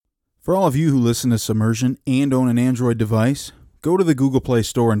For all of you who listen to Submersion and own an Android device, go to the Google Play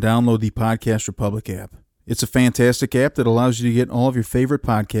Store and download the Podcast Republic app. It's a fantastic app that allows you to get all of your favorite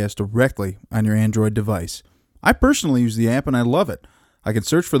podcasts directly on your Android device. I personally use the app and I love it. I can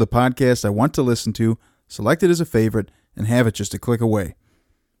search for the podcast I want to listen to, select it as a favorite, and have it just a click away.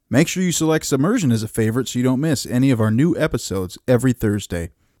 Make sure you select Submersion as a favorite so you don't miss any of our new episodes every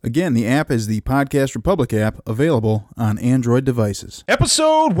Thursday. Again, the app is the Podcast Republic app, available on Android devices.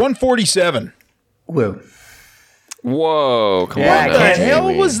 Episode 147. Whoa. Whoa, come on Yeah, now, What the Jamie.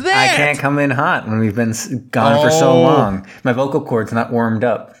 hell was that? I can't come in hot when we've been gone for so long. My vocal cords not warmed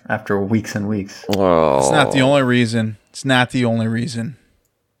up after weeks and weeks. Oh. It's not the only reason. It's not the only reason.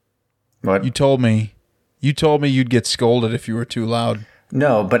 What? You told me you'd get scolded if you were too loud.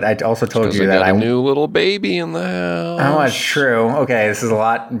 No, but I also told Because you I that got I... a new little baby in the house. Oh, that's true. Okay, this is a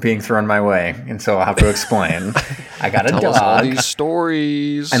lot being thrown my way, and so I'll have to explain. I got a Tell us all dog, these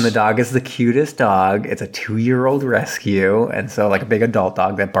stories. and the dog is the cutest dog. It's a 2-year-old rescue, and so like a big adult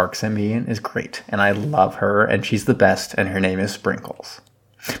dog that barks at me and is great. And I love her, and she's the best, and her name is Sprinkles.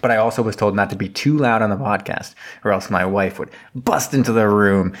 But I also was told not to be too loud on the podcast, or else my wife would bust into the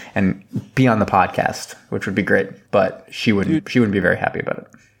room and be on the podcast, which would be great. But she wouldn't be very happy about it.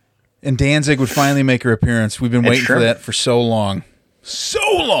 And Danzig would finally make her appearance. We've been waiting true. for that for so long. So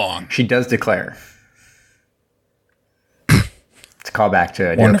long. She does declare. It's a callback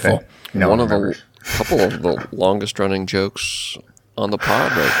to a Wonderful. joke that no One one of the remembers. couple of the longest running jokes on the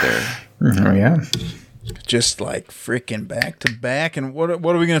pod right there. Oh yeah. Just like freaking back to back. And what are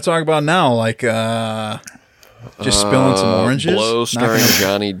we going to talk about now? Like, just spilling some oranges? Blow Not starring gonna-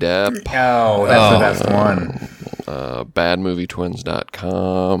 Johnny Depp. Oh, that's the best one.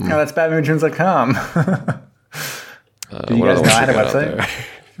 Badmovietwins.com. No, that's badmovietwins.com. Do you what guys other know I ones had a you got out website? there?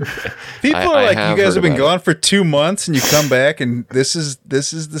 People I are like, have you guys have heard been about gone for 2 months and you come back and this is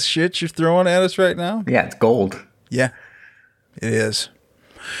the shit you're throwing at us right now? Yeah, it's gold. Yeah, it is.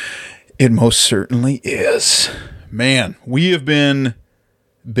 It most certainly is. Man, we have been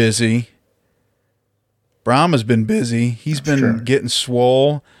busy. Brahm has been busy. He's been true. getting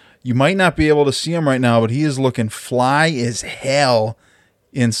swole. You might not be able to see him right now, but he is looking fly as hell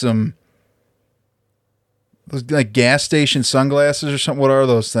in some those, like gas station sunglasses or something. What are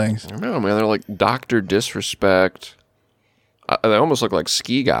those things? I don't know, man. They're like Dr. Disrespect. They almost look like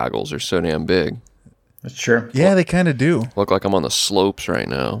ski goggles. They're so damn big. That's true. Yeah, they kind of do. Look like I'm on the slopes right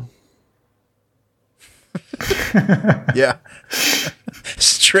now. Yeah.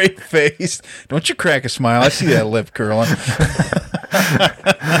 Straight face. Don't you crack a smile. I see that lip curling.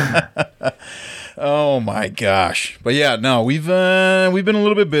 Oh my gosh. But yeah, no, we've been a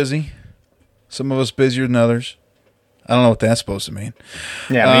little bit busy. Some of us busier than others. I don't know what that's supposed to mean.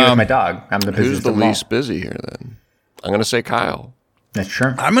 Yeah, me with my dog. I'm the Who's busiest the of them all. least busy here then? I'm going to say Kyle. That's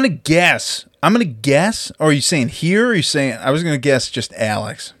true. I'm gonna guess. Or are you saying here? Or are you saying I was gonna guess just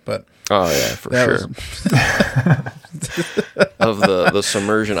Alex, but Oh, yeah, for that sure. Of the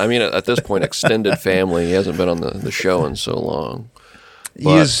submersion. I mean, at this point, extended family. He hasn't been on the show in so long.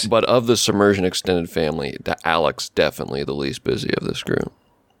 But of the submersion extended family, Alex definitely the least busy of this group.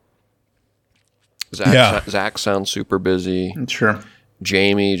 Zach sounds super busy. That's true.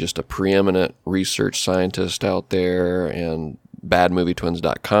 Jamie, just a preeminent research scientist out there, and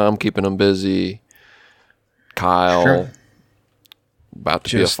badmovietwins.com keeping him busy. Kyle, Sure. about to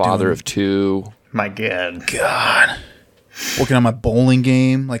Just be a father doing- of 2. My God. God, working on my bowling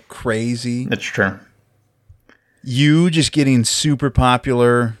game like crazy. That's true. You just getting super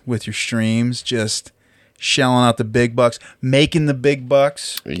popular with your streams, just shelling out the big bucks, making the big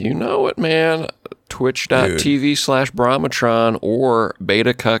bucks. You know it, man. Twitch.tv/Brahmatron or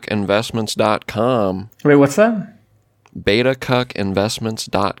betacuckinvestments.com. Wait, what's that?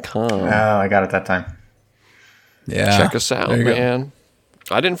 betacuckinvestments.com. Oh, I got it that time. Yeah, Check us out, there you go. man.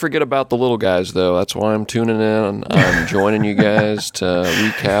 I didn't forget about the little guys, though. That's why I'm tuning in. I'm joining you guys to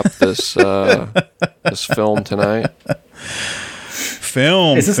recap this this film tonight.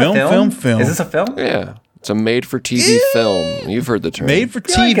 Film. Is this film, a film? film. Is this a film? Yeah, it's a made-for-TV film. You've heard the term. Made for I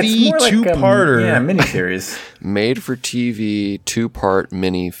feel like it's TV more like, two-parter? yeah, miniseries. Made-for-TV 2-part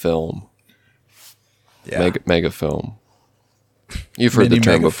mini film. Yeah. Mega film. You've heard the Mini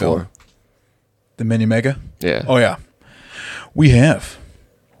term mega before. film. The mini mega? Yeah. Oh, yeah. We have.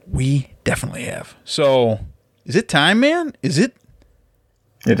 We definitely have. So, is it time, man? Is it?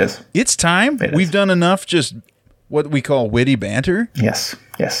 It is. It's time. It is. We've done enough just what we call witty banter. Yes.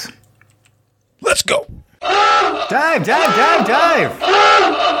 Yes. Let's go. Dive, dive, dive,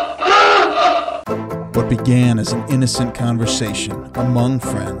 dive! What began as an innocent conversation among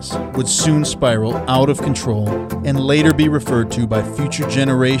friends would soon spiral out of control and later be referred to by future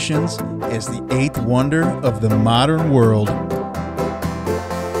generations as the eighth wonder of the modern world.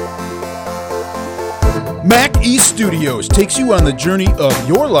 Mac East Studios takes you on the journey of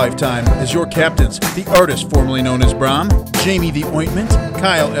your lifetime as your captains, the artist formerly known as Brom, Jamie the Ointment,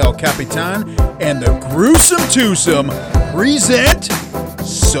 Kyle El Capitan, and the Gruesome Twosome present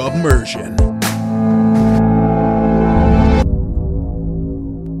Submersion.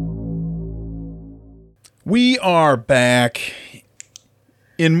 We are back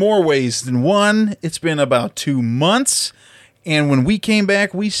in more ways than one. It's been about 2 months. And when we came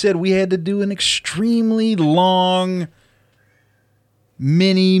back, we said we had to do an extremely long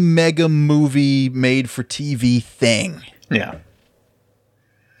mini mega movie made for TV thing. Yeah.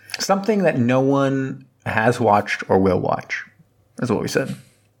 Something that no one has watched or will watch, is what we said.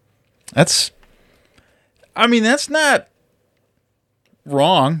 That's not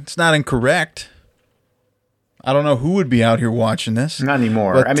wrong. It's not incorrect. I don't know who would be out here watching this. Not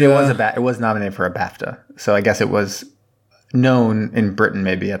anymore. But, I mean, it was nominated for a BAFTA, so I guess it was known in Britain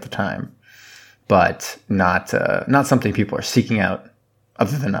maybe at the time, but not something people are seeking out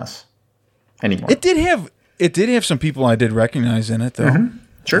other than us anymore. It did have some people I did recognize in it though. Mm-hmm.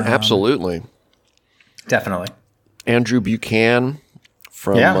 Sure, absolutely, definitely. Andrew Buchanan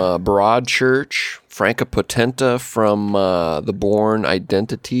from Broadchurch, Franca Potenta from The Bourne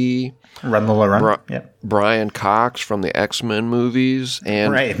Identity. Run Lola Run. Brian Cox from the X-Men movies,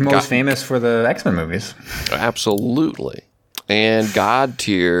 and most famous for the X-Men movies. Absolutely, and God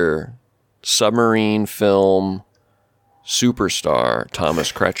tier submarine film superstar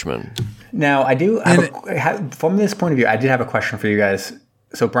Thomas Kretschmann. Now, I do have from this point of view, I did have a question for you guys.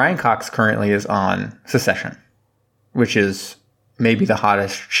 So Brian Cox currently is on Succession, which is maybe the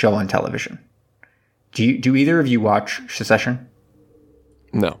hottest show on television. Do either of you watch Succession?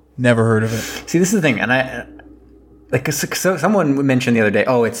 No. Never heard of it. See, this is the thing, and so someone mentioned the other day,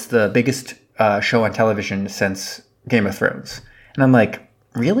 it's the biggest show on television since Game of Thrones, and I'm like,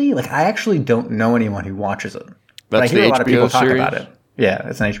 really? Like, I actually don't know anyone who watches it, but I hear a lot of people talk about it. Yeah,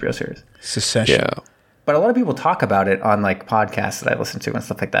 it's an HBO series. Succession. Yeah, but a lot of people talk about it on like podcasts that I listen to and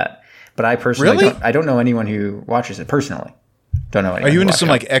stuff like that. But I personally don't know anyone who watches it personally. Don't know. Are you into some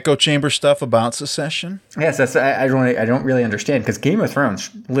like echo chamber stuff about Succession? Yes, I don't really understand because Game of Thrones,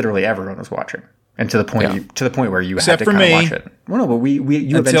 literally everyone was watching, and to the point where you had to kind of watch it. Well, no, but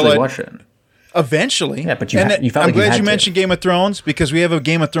you eventually watched it. Eventually, yeah, but I'm glad you mentioned Game of Thrones because we have a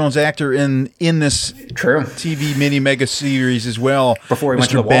Game of Thrones actor in this TV mini mega series as well. Before he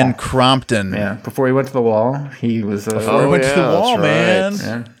went to the wall, Ben Crompton. Yeah, before he went to the wall, he was. Before he went to the wall, man.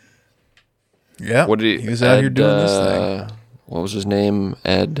 Yeah. Yeah. What did he was out here doing this thing. What was his name?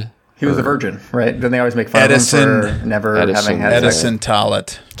 Ed. He was a virgin, right? Then they always make fun of him for never having had Edison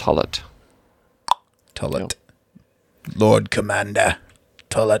Tollett. Yep. Lord Commander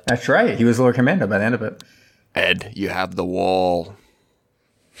Tollett. That's right. He was Lord Commander by the end of it. Ed, you have the wall.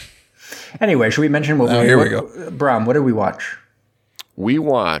 Anyway, should we mention what we go. Brom, what did we watch? We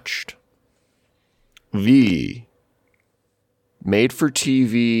watched the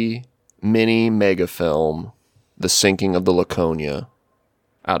made-for-TV mini mega film, The Sinking of the Laconia,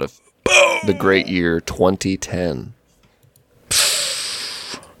 out of the great year 2010.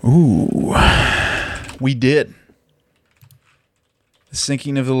 Ooh. We did. The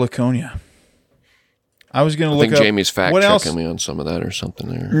Sinking of the Laconia. I was going to look up. I think Jamie's fact-checking me on some of that or something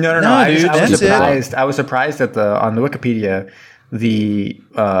there. No, I was surprised. I was surprised that on the Wikipedia, the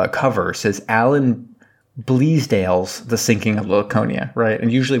cover says Alan Bleasdale's The Sinking of the Laconia, right?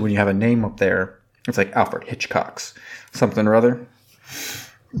 And usually when you have a name up there, it's like Alfred Hitchcock's something or other.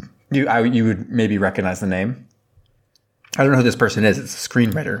 You would maybe recognize the name. I don't know who this person is. It's a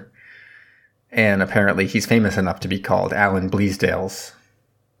screenwriter. And apparently he's famous enough to be called Alan Bleasdale's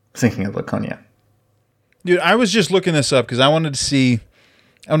Sinking of Laconia. Dude, I was just looking this up because I wanted to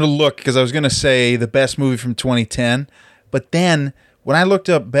look because I was going to say the best movie from 2010. But then when I looked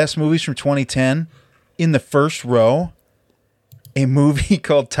up best movies from 2010, in the first row, a movie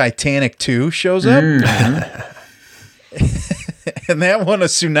called Titanic 2 shows up. Mm-hmm. And that one, a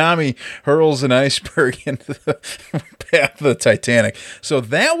tsunami hurls an iceberg into the path of the Titanic. So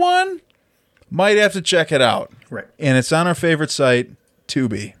that one, might have to check it out. Right. And it's on our favorite site,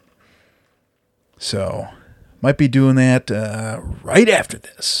 Tubi. So, might be doing that right after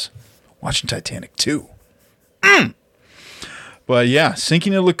this. Watching Titanic 2. But yeah,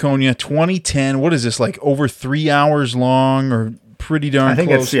 Sinking of Laconia, 2010. What is this, like over 3 hours long or pretty darn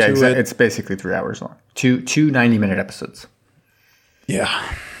close to it? It's basically 3 hours long. Two 90-minute episodes. Yeah.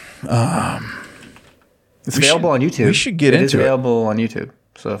 It's available on YouTube. We should get into it. It is available on YouTube.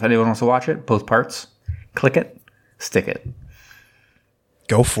 So if anyone wants to watch it, both parts, click it, stick it.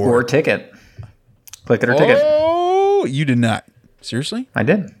 Go for or it. Or ticket. Click it or ticket. Oh, you did not. Seriously? I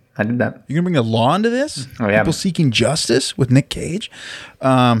did that. You're going to bring the law into this? Oh, yeah. People seeking justice with Nick Cage?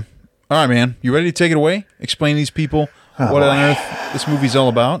 All right, man. You ready to take it away? Explain to these people what on earth this movie's all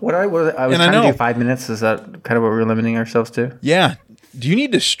about? I was trying to do 5 minutes. Is that kind of what we're limiting ourselves to? Yeah. Do you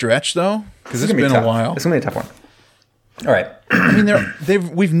need to stretch, though? Because it's been a while. It's going to be a tough one. All right. I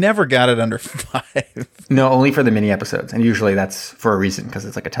mean, we've never got it under 5. No, only for the mini episodes. And usually that's for a reason, because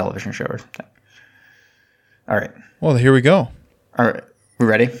it's like a television show or something. All right. Well, here we go. All right. We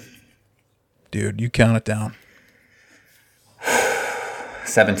ready? Dude, you count it down.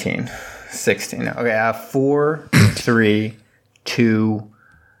 17, 16. Okay, 4, 3, 2,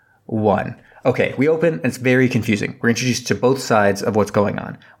 1. Okay, we open, and it's very confusing. We're introduced to both sides of what's going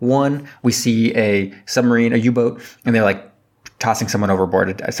on. One, we see a submarine, a U-boat, and they're like tossing someone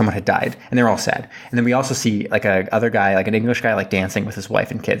overboard. Someone had died, and they're all sad. And then we also see like other guy, like an English guy, like dancing with his wife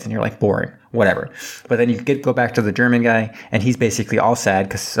and kids, and you're like, boring, whatever. But then you go back to the German guy, and he's basically all sad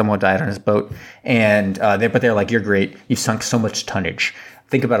because someone died on his boat. And they're like, you're great. You've sunk so much tonnage.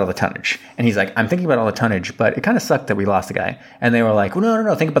 Think about all the tonnage. And he's like, I'm thinking about all the tonnage, but it kind of sucked that we lost a guy. And they were like, well,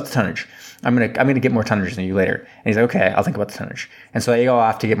 no, think about the tonnage. I'm gonna get more tonnage than you later. And he's like, okay, I'll think about the tonnage. And so they go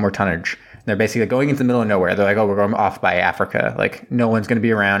off to get more tonnage. They're basically going into the middle of nowhere. They're like, oh, we're going off by Africa. Like, no one's going to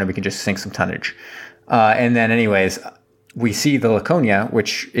be around, and we can just sink some tonnage. And then anyways, we see the Laconia,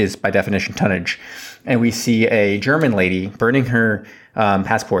 which is by definition tonnage. And we see a German lady burning her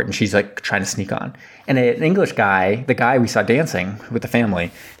passport, and she's like trying to sneak on. And an English guy, the guy we saw dancing with the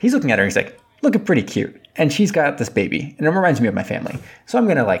family, he's looking at her and he's like, looking pretty cute. And she's got this baby, and it reminds me of my family. So I'm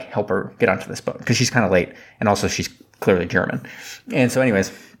going to like help her get onto this boat because she's kind of late. And also she's clearly German. And so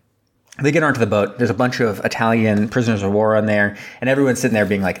anyways, they get onto the boat. There's a bunch of Italian prisoners of war on there, and everyone's sitting there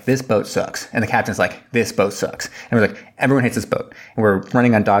being like, this boat sucks. And the captain's like, this boat sucks. And we're like, everyone hates this boat. And we're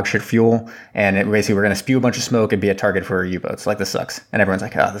running on dog shit fuel, and basically we're going to spew a bunch of smoke and be a target for U-boats. Like, this sucks. And everyone's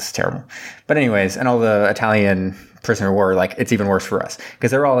like, oh, this is terrible. But anyways, and all the Italian prisoner of war, like, it's even worse for us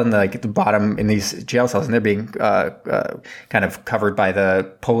because they're all in the bottom in these jail cells, and they're being kind of covered by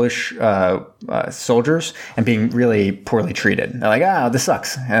the Polish soldiers and being really poorly treated. They're like, this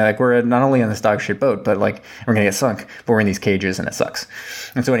sucks. Like, we're not only on this dog shit boat, but like we're gonna get sunk, but we're in these cages and it sucks.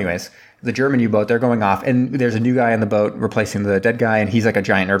 And so anyways, the German U-boat, they're going off, and there's a new guy on the boat replacing the dead guy, and he's like a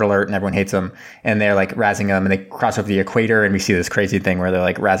giant nerd alert, and everyone hates him, and they're like razzing him, and they cross over the equator, and we see this crazy thing where they're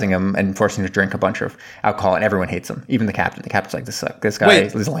like razzing him and forcing him to drink a bunch of alcohol, and everyone hates him, even the captain. The captain's like, this guy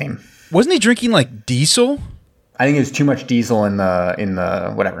is lame. Wasn't he drinking like diesel? I think it was too much diesel in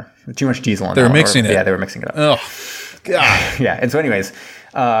the whatever. Too much diesel in They were mixing it. Yeah, they were mixing it up. Oh, God. Yeah, and so anyways,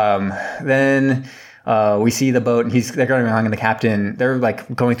 then we see the boat, and they're going along, and the captain, they're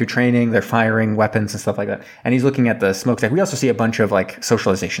like going through training, they're firing weapons and stuff like that, and he's looking at the smokestack. We also see a bunch of like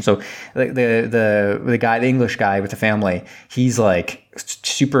socialization. So the guy, the English guy with the family, he's like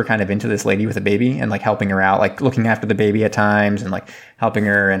super kind of into this lady with a baby and like helping her out, like looking after the baby at times and like helping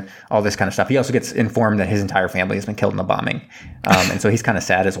her and all this kind of stuff. He also gets informed that his entire family has been killed in a bombing, and so he's kind of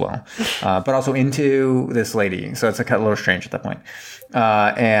sad as well, but also into this lady. So it's a little strange at that point.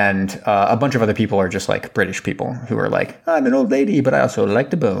 And a bunch of other people are just like British people who are like, I'm an old lady, but I also like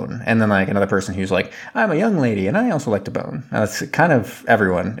to bone. And then like another person who's like, I'm a young lady and I also like to bone. That's kind of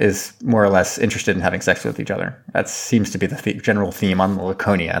everyone is more or less interested in having sex with each other. That seems to be the general theme on the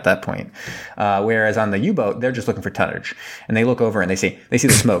Laconia at that point. Whereas on the U-boat, they're just looking for tonnage, and they look over and they see the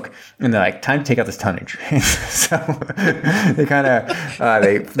smoke, and they're like, time to take out this tonnage. So they kind of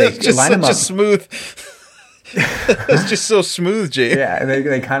they line them up. Smooth. It's just so smooth, Jay. Yeah, and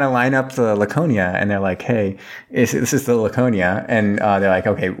they kind of line up the Laconia, and they're like, hey, this is the Laconia. And they're like,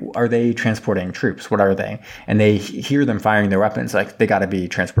 okay, are they transporting troops? What are they? And they hear them firing their weapons, like, they got to be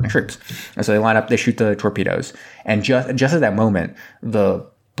transporting troops. And so they line up, they shoot the torpedoes. And just at that moment, the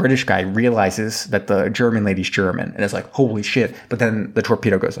British guy realizes that the German lady's German, and it's like, holy shit. But then the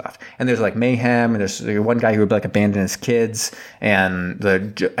torpedo goes off, and there's like mayhem, and there's one guy who would like abandon his kids, and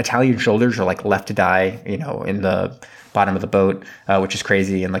the Italian soldiers are like left to die, in the bottom of the boat, which is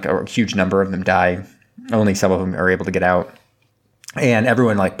crazy, and like a huge number of them die. Only some of them are able to get out, and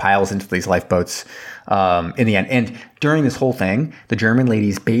everyone like piles into these lifeboats in the end. And during this whole thing, the German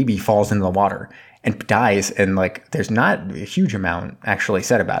lady's baby falls into the water and dies, and like there's not a huge amount actually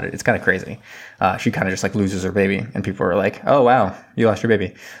said about it. It's kind of crazy. She kind of just like loses her baby, and people are like, oh wow, you lost your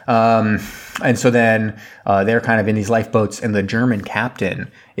baby. And so then they're kind of in these lifeboats, and the German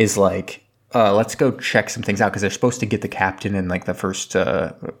captain is like let's go check some things out because they're supposed to get the captain and like the first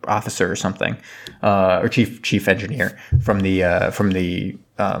officer or something, or chief engineer from the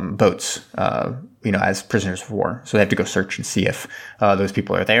boats, as prisoners of war. So they have to go search and see if those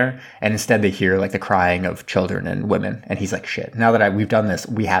people are there. And instead they hear like the crying of children and women. And he's like, shit, now that we've done this,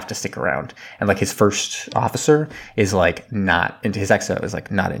 we have to stick around. And like his first officer is like not into, his XO is like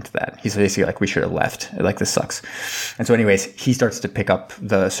not into that. He's basically like, we should have left. Like, this sucks. And so anyways, he starts to pick up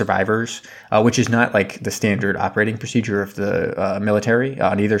the survivors, which is not like the standard operating procedure of the military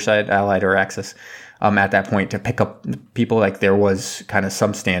on either side, Allied or Axis. At that point, to pick up people, like there was kind of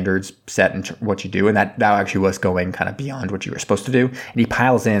some standards set in what you do, and that actually was going kind of beyond what you were supposed to do. And he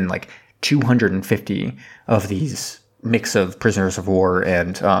piles in like 250 of these mix of prisoners of war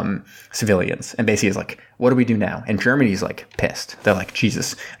and civilians, and basically is like, what do we do now? And Germany's like pissed. They're like,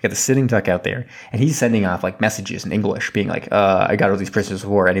 Jesus, we got the sitting duck out there, and he's sending off like messages in English being like, I got all these prisoners of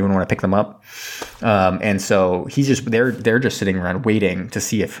war, anyone want to pick them up? And so they're just sitting around waiting to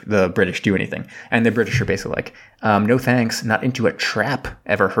see if the British do anything, and the British are basically like, no thanks, not into a trap.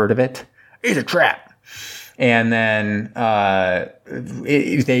 Ever heard of it? It's a trap. And then they're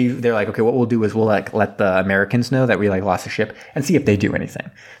like, okay, what we'll do is we'll like let the Americans know that we like lost a ship and see if they do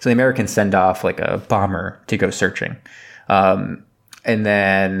anything. So the Americans send off like a bomber to go searching. And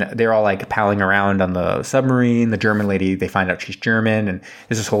then they're all like palling around on the submarine. The German lady, they find out she's German, and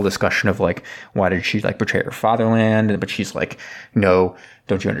there's this whole discussion of like, why did she like betray her fatherland? But she's like, no,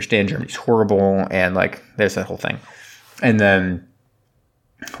 don't you understand? Germany's horrible. And like, there's that whole thing. And then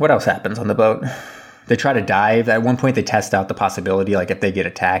what else happens on the boat? They try to dive. At one point, they test out the possibility, like if they get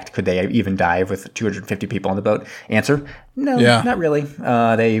attacked, could they even dive with 250 people on the boat? Answer, no, not really.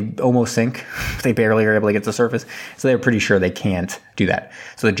 They almost sink. They barely are able to get to the surface. So they're pretty sure they can't do that.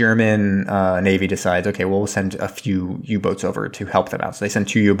 So the German Navy decides, okay, we'll send a few U-boats over to help them out. So they send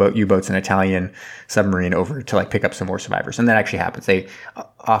 2 U-boats, an Italian submarine over to like pick up some more survivors. And that actually happens. They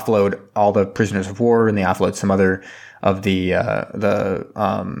offload all the prisoners of war, and they offload some other of the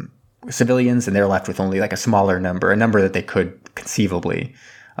civilians, and they're left with only like a smaller number, a number that they could conceivably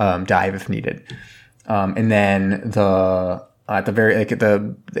dive if needed. And then the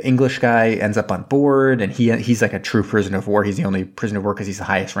English guy ends up on board, and he's like a true prisoner of war. He's the only prisoner of war because he's the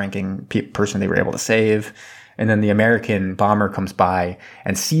highest ranking person they were able to save. And then the American bomber comes by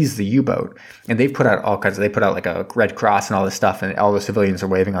and sees the U-boat, and they've put out all kinds of, they put out like a Red Cross and all this stuff, and all the civilians are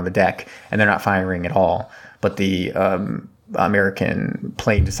waving on the deck, and they're not firing at all. But the American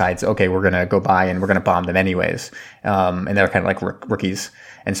plane decides, okay, we're going to go by and we're going to bomb them anyways. And they're kind of like rookies.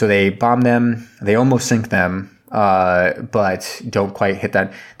 And so they bomb them. They almost sink them, but don't quite hit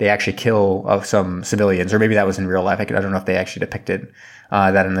that. They actually kill some civilians, or maybe that was in real life. I don't know if they actually depicted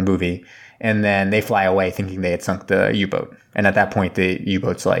that in the movie. And then they fly away thinking they had sunk the U-boat. And at that point, the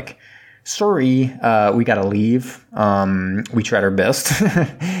U-boat's like, sorry, we got to leave. We tried our best.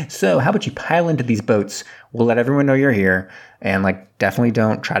 So how about you pile into these boats? We'll let everyone know you're here. And like, definitely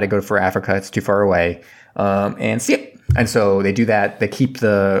don't try to go for Africa. It's too far away. And see it. And so they do that. They keep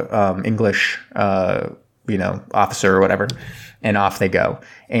the English, officer or whatever, and off they go.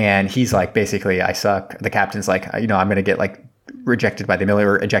 And he's like, basically, I suck. The captain's like, I'm going to get like rejected by the military,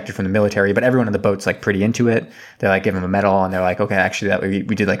 or ejected from the military, but everyone on the boat's like pretty into it. They like give him a medal, and they're like, okay, actually that we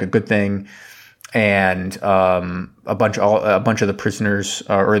did like a good thing. And a bunch of the prisoners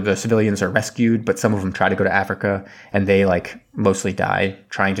or the civilians are rescued, but some of them try to go to Africa, and they like mostly die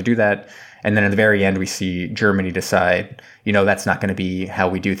trying to do that. And then at the very end, we see Germany decide, that's not going to be how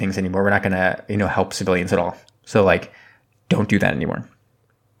we do things anymore. We're not going to, help civilians at all. So like, don't do that anymore.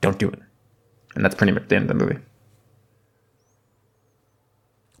 Don't do it. And that's pretty much the end of the movie.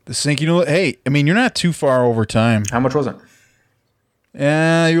 The sinking, hey, I mean, you're not too far over time. How much was it?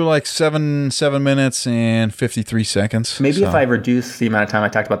 You were like 7 minutes and 53 seconds. Maybe if I reduce the amount of time I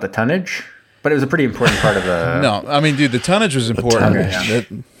talked about the tonnage, but it was a pretty important part of the... No, I mean, dude, the tonnage was important.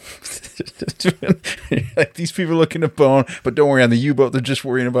 Like, these people are looking to bone, but don't worry, on the U-boat, they're just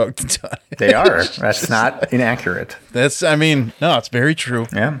worrying about the tonnage. They are. That's not inaccurate. No, it's very true.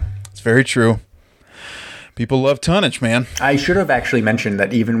 Yeah. It's very true. People love tonnage, man. I should have actually mentioned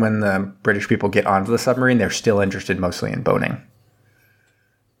that even when the British people get onto the submarine, they're still interested mostly in boning.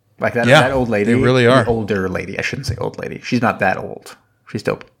 Like that old lady. They really are. Older lady. I shouldn't say old lady. She's not that old. She's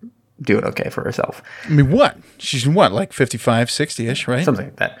still doing okay for herself. I mean, what? She's what, like 55, 60-ish, right? Something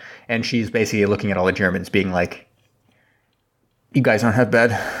like that. And she's basically looking at all the Germans being like, you guys aren't half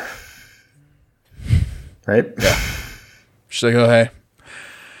bad. Right? Yeah. She's like, oh, hey.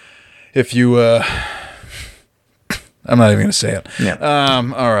 If you... I'm not even going to say it. Yeah.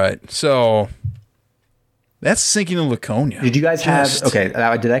 All right. So That's sinking in Laconia. Did you guys have... Okay,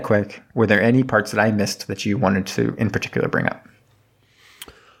 I did that quick. Were there any parts that I missed that you wanted to, in particular, bring up?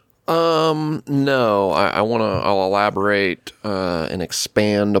 No. I'll elaborate and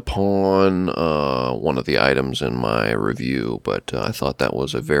expand upon one of the items in my review, but I thought that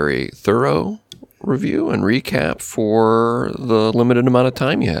was a very thorough review and recap for the limited amount of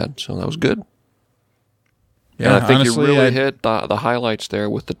time you had, so that was good. Yeah, and I think honestly, you really hit the highlights there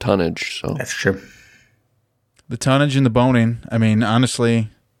with the tonnage. So that's true. The tonnage and the boning. I mean, honestly,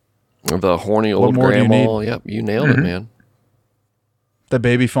 the horny old grandma. Yep, you nailed it, man. The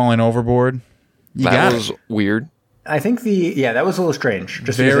baby falling overboard. That was weird. I think that was a little strange.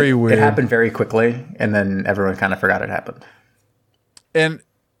 Just very weird. It happened very quickly, and then everyone kind of forgot it happened. And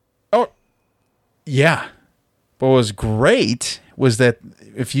yeah, what was great was that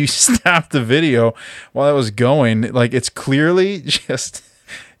if you stop the video while it was going, like it's clearly just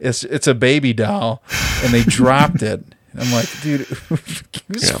it's a baby doll, and they dropped it. And I'm like, dude,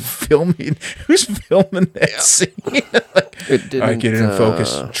 who's filming that scene? It didn't. All right, get it in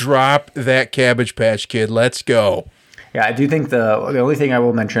focus. Drop that Cabbage Patch Kid. Let's go. Yeah, I do think the only thing I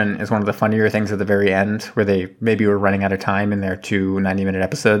will mention is one of the funnier things at the very end, where they maybe were running out of time in their 2 90-minute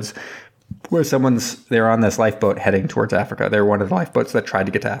episodes, where they're on this lifeboat heading towards Africa. They're one of the lifeboats that tried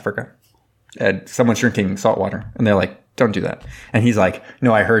to get to Africa. And someone's drinking salt water, and they're like, don't do that. And he's like,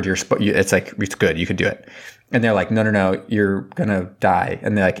 no, I heard it's good, you can do it. And they're like, no, you're going to die.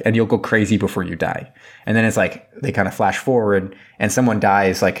 And they're like, and you'll go crazy before you die. And then it's like, they kind of flash forward and someone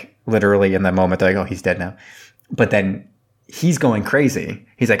dies like literally in the moment. They're like, oh, he's dead now. But then he's going crazy.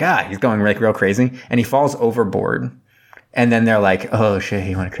 He's like, he's going like real crazy. And he falls overboard. And then they're like, oh shit,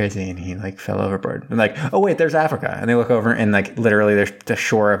 he went crazy and he like fell overboard. And like, oh wait, there's Africa. And they look over and like literally there's the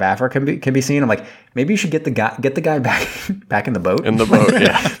shore of Africa can be seen. I'm like, maybe you should get the guy back in the boat. In the boat,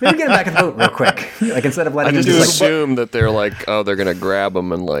 yeah. Maybe get him back in the boat real quick. Like instead of letting him just assume that they're like, oh, they're gonna grab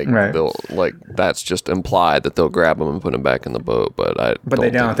him and like they'll like that's just implied that they'll grab him and put him back in the boat. But they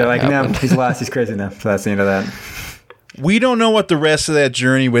don't. They're like, no, he's lost. He's crazy now. So that's the end of that. We don't know what the rest of that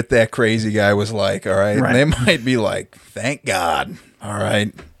journey with that crazy guy was like, all right? They might be like, thank God, all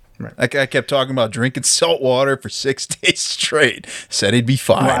right? Like I kept talking about drinking salt water for 6 days straight. Said he'd be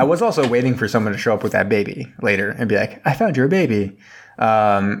fine. Well, I was also waiting for someone to show up with that baby later and be like, I found your baby.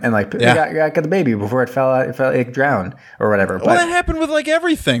 And like, I got the baby before it drowned or whatever. Well, that happened with like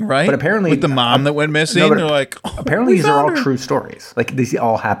everything, right? But apparently, with the mom that went missing, they're like, apparently these are all true stories. Like these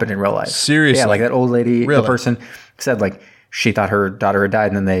all happened in real life. Seriously, yeah. Like that old lady, the person said like she thought her daughter had died,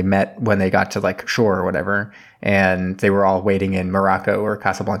 and then they met when they got to like shore or whatever, and they were all waiting in Morocco or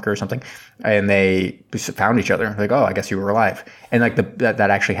Casablanca or something, and they found each other. Like, oh, I guess you were alive, and like that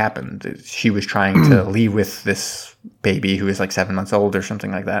actually happened. She was trying to leave with this baby who was like 7 months old or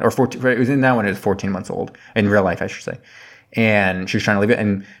something like that, or 14. It was in that one. It was 14 months old in real life, I should say. And she was trying to leave it,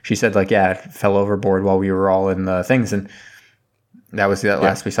 and she said like, yeah, it fell overboard while we were all in the things, and that was the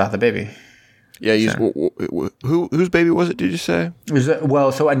last we saw the baby. Yeah, whose baby was it? Did you say?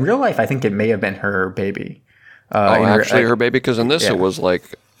 So in real life, I think it may have been her baby. Her baby, because in this it was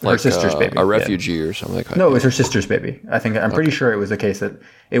like her sister's baby, a refugee or something like that. No, it was her sister's baby. I'm pretty sure it was the case that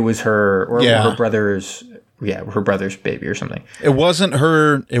it was her or her brother's. Yeah, her brother's baby or something. It wasn't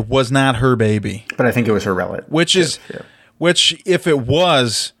her. It was not her baby. But I think it was her relative. Which if it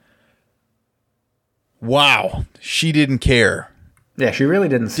was, wow, she didn't care. Yeah, she really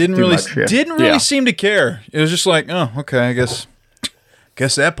didn't really seem to care. It was just like, oh, okay, I guess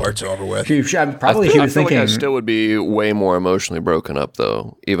that part's over with. She was thinking. Like I still would be way more emotionally broken up,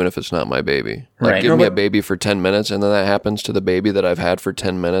 though, even if it's not my baby. Like, give me a baby for 10 minutes, and then that happens to the baby that I've had for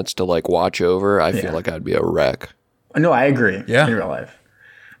 10 minutes to like watch over. I feel like I'd be a wreck. No, I agree. Yeah. In real life,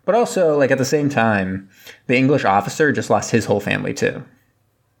 but also like at the same time, the English officer just lost his whole family too.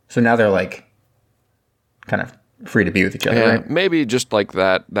 So now they're like, kind of free to be with each other, right? Maybe just like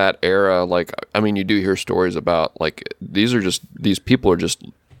that era. Like, I mean, you do hear stories about like these people are just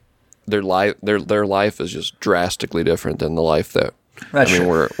their life is just drastically different than the life that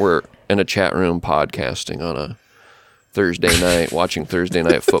we're in a chat room podcasting on a Thursday night, watching Thursday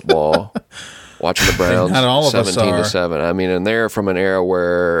night football, watching the Browns 17-7. I mean, and they're from an era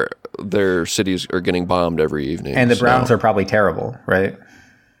where their cities are getting bombed every evening, and the Browns are probably terrible, right?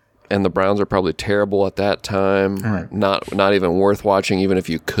 And the Browns are probably terrible at that time. Right. Not even worth watching, even if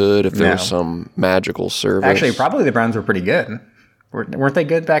you could, if there was some magical service. Actually, probably the Browns were pretty good. Weren't they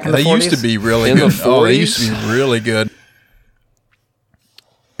good back in the 40s? They used to be really good. They used to be really good.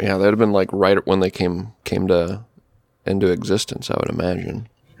 Yeah, that'd have been like right when they came into existence, I would imagine.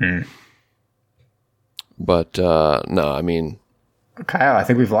 But no, I mean, Kyle, I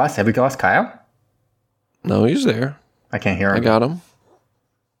think we've lost. Have we lost Kyle? No, he's there. I can't hear him. I got him.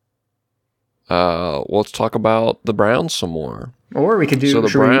 Let's talk about the Browns some more. Or we could do... So the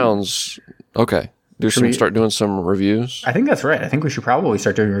Browns... Okay. Start doing some reviews? I think that's right. I think we should probably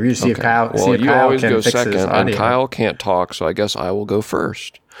start doing reviews. See if Kyle, you always go second, and Kyle can't talk, so I guess I will go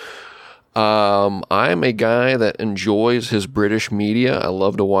first. I'm a guy that enjoys his British media. I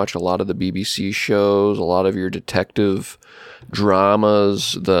love to watch a lot of the BBC shows, a lot of your detective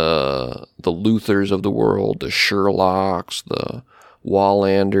dramas, the Luthers of the world, the Sherlocks, the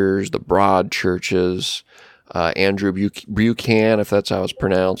Wallanders, the Broadchurches. Andrew Buchan, if that's how it's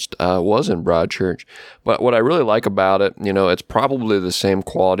pronounced, was in Broadchurch. But what I really like about it, it's probably the same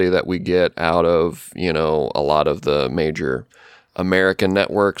quality that we get out of, a lot of the major American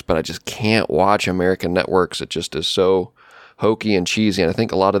networks, but I just can't watch American networks. It just is so hokey and cheesy. And I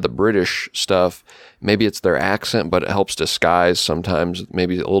think a lot of the British stuff, maybe it's their accent, but it helps disguise sometimes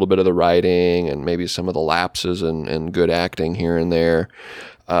maybe a little bit of the writing and maybe some of the lapses in good acting here and there.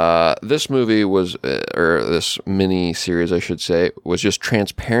 This movie was, or this mini series, I should say, was just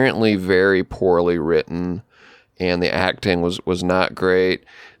transparently very poorly written, and the acting was not great.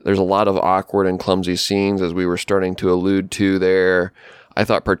 There's a lot of awkward and clumsy scenes, as we were starting to allude to there. I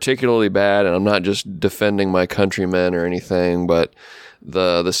thought particularly bad, and I'm not just defending my countrymen or anything, but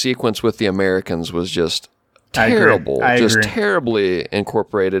the sequence with the Americans was just terrible. I agree. Terribly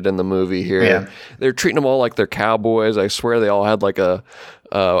incorporated in the movie here. Yeah. They're treating them all like they're cowboys. I swear they all had like a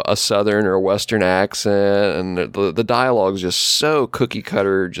Southern or Western accent, and the dialogue's just so cookie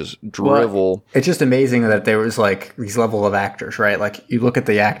cutter, just drivel. Well, it's just amazing that there was like these level of actors, right? Like you look at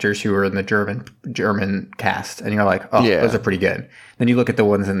the actors who were in the German cast, and you're like, oh, those are pretty good. Then you look at the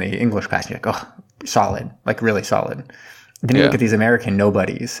ones in the English cast, and you're like, oh, solid, like really solid. Then you look at these American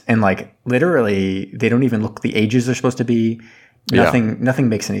nobodies, and like literally, they don't even look the ages they're supposed to be. Nothing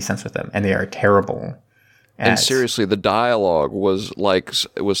makes any sense with them, and they are terrible. And seriously, the dialogue was like,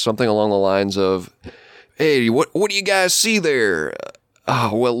 it was something along the lines of, "Hey, what do you guys see there?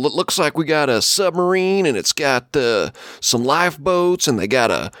 Oh, well, it looks like we got a submarine, and it's got some lifeboats, and they got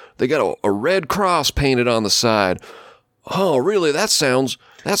a red cross painted on the side. Oh, really? That sounds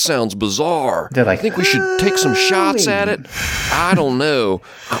bizarre. They're like, I think we should take some shots at it. I don't know.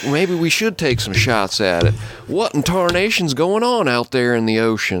 Maybe we should take some shots at it. What in tarnation's going on out there in the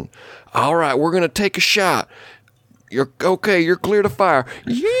ocean? All right, we're going to take a shot. You're clear to fire.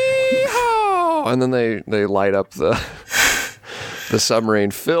 Yeehaw! And then they light up the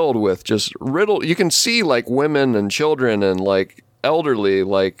submarine filled with just riddle. You can see like women and children and like elderly,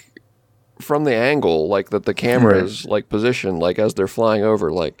 like from the angle, like that the camera is like positioned, like as they're flying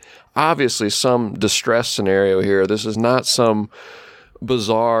over, like obviously some distress scenario here. This is not some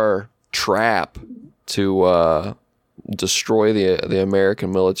bizarre trap to destroy the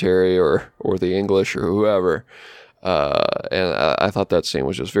American military or the English or whoever. And I thought that scene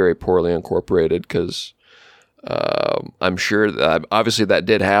was just very poorly incorporated because I'm sure that obviously that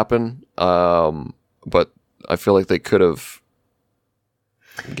did happen, but I feel like they could have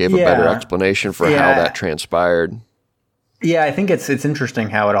gave a better explanation for how that transpired. Yeah, I think it's interesting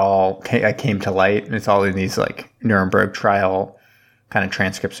how it all came to light. And it's all in these like Nuremberg trial kind of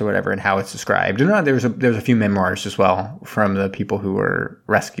transcripts or whatever, and how it's described. And there's a few memoirs as well from the people who were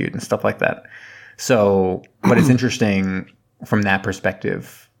rescued and stuff like that. So, but it's interesting from that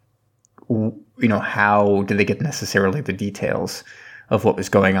perspective. How did they get necessarily the details of what was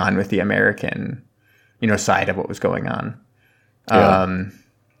going on with the American, side of what was going on? Yeah.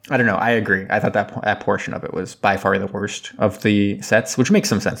 I don't know. I agree. I thought that portion of it was by far the worst of the sets, which makes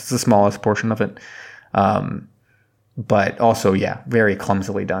some sense. It's the smallest portion of it. But also, very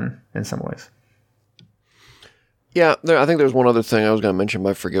clumsily done in some ways. Yeah, I think there's one other thing I was going to mention, but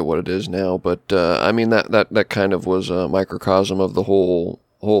I forget what it is now. But I mean, that kind of was a microcosm of the whole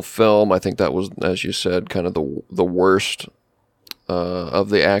film. I think that was, as you said, kind of the worst of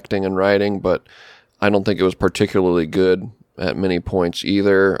the acting and writing. But I don't think it was particularly good at many points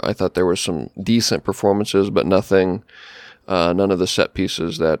either. I thought there were some decent performances, but none of the set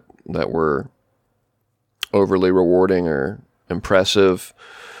pieces that were overly rewarding or impressive.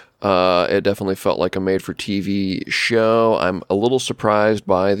 It definitely felt like a made-for-TV show. I'm a little surprised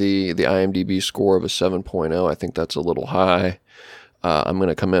by the IMDb score of a 7.0. I think that's a little high. I'm going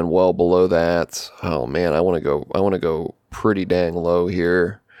to come in well below that. Oh man, I want to go pretty dang low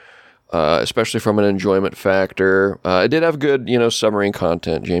here. Especially from an enjoyment factor. It did have good, submarine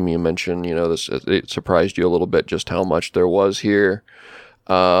content. Jamie, you mentioned, it surprised you a little bit just how much there was here.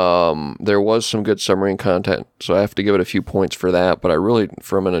 There was some good submarine content, so I have to give it a few points for that. But I really,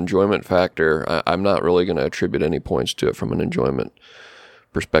 from an enjoyment factor, I'm not really going to attribute any points to it from an enjoyment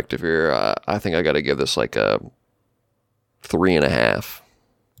perspective here, I think I got to give this like a 3.5.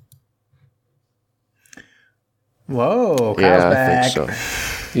 Whoa, Kyle's back. I think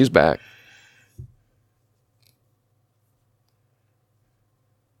so. He's back.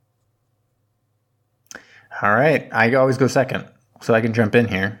 All right, I always go second, so I can jump in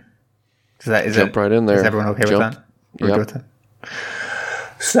here. Jump right in there. Is everyone okay with that? We're good with that?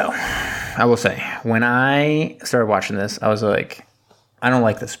 So, I will say, when I started watching this, I was like, I don't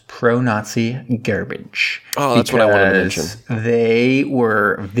like this pro-Nazi garbage. Oh, that's what I wanted to mention. They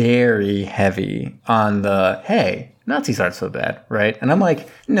were very heavy on the, hey, Nazis aren't so bad, right? And I'm like,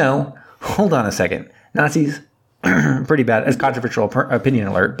 no, hold on a second. Nazis, pretty bad. It's controversial opinion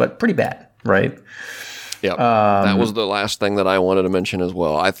alert, but pretty bad, right? Yeah, that was the last thing that I wanted to mention as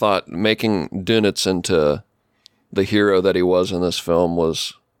well. I thought making Dönitz into the hero that he was in this film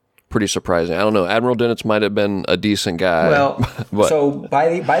was pretty surprising. I don't know. Admiral Dönitz might have been a decent guy. Well, so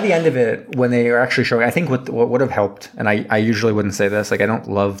by the end of it, when they were actually showing, I think what would have helped, and I usually wouldn't say this, like I don't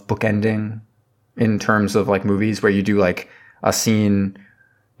love bookending in terms of like movies where you do like a scene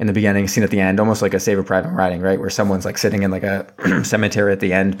in the beginning, scene at the end, almost like a Saving Private Ryan, right? Where someone's like sitting in like a cemetery at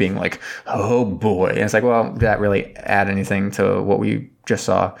the end being like, oh boy. And it's like, well, did that really add anything to what we just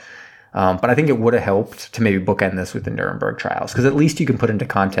saw? But I think it would have helped to maybe bookend this with the Nuremberg trials, because at least you can put into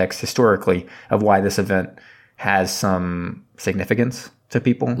context historically of why this event has some significance to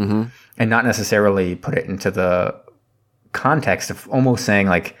people, and not necessarily put it into the context of almost saying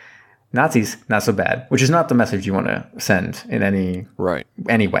like, Nazis, not so bad, which is not the message you want to send in any way.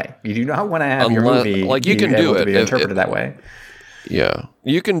 You do not want to have your movie like you can do it be interpreted that way. Yeah,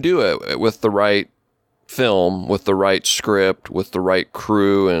 you can do it with the right film, with the right script, with the right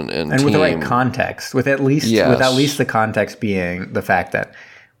crew, and team. With the right context, with at least the context being the fact that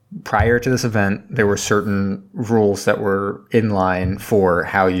prior to this event, there were certain rules that were in line for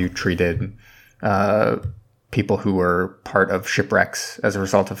how you treated people who were part of shipwrecks as a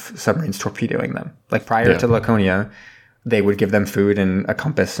result of submarines torpedoing them. Like prior to Laconia, they would give them food and a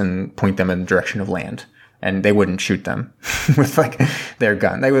compass and point them in the direction of land. And they wouldn't shoot them with like their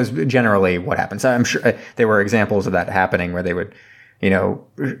gun. That was generally what happened. So I'm sure there were examples of that happening where they would,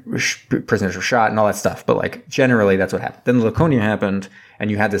 prisoners were shot and all that stuff. But like generally that's what happened. Then Laconia happened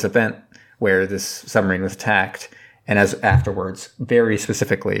and you had this event where this submarine was attacked. And as afterwards, very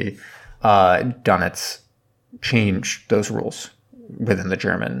specifically, Dönitz changed those rules within the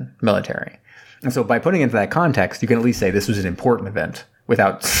German military. And so by putting it into that context, you can at least say this was an important event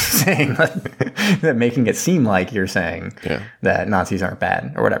without saying that, making it seem like you're saying that Nazis aren't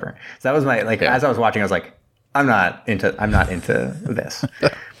bad or whatever. So that was my, as I was watching, I was like, I'm not into this.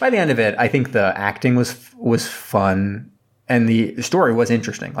 By the end of it, I think the acting was fun and the story was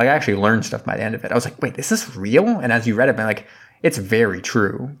interesting. Like I actually learned stuff by the end of it. I was like, wait, is this real? And as you read it, I'm like, it's very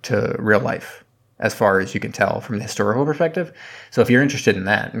true to real life, as far as you can tell from the historical perspective. So if you're interested in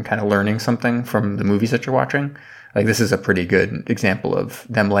that and kind of learning something from the movies that you're watching, like this is a pretty good example of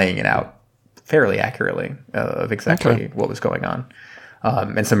them laying it out fairly accurately of exactly what was going on.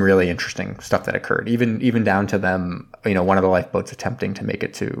 And some really interesting stuff that occurred, even down to them, one of the lifeboats attempting to make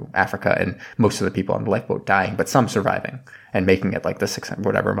it to Africa and most of the people on the lifeboat dying, but some surviving and making it like the 600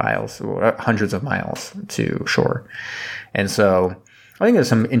 whatever miles, hundreds of miles to shore. And so I think there's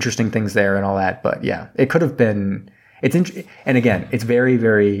some interesting things there and all that, but yeah, it could have been. And again, it's very,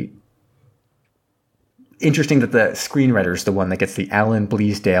 very interesting that the screenwriter is the one that gets the Alan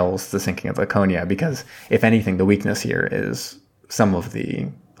Bleasdale's The Sinking of Laconia, because if anything, the weakness here is some of the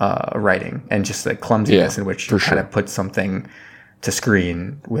writing and just the clumsiness in which you kind of put something to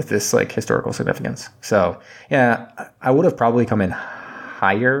screen with this like historical significance. So yeah, I would have probably come in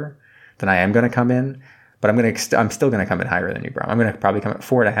higher than I am going to come in. But I'm still going to come in higher than you, Bro. I'm going to probably come at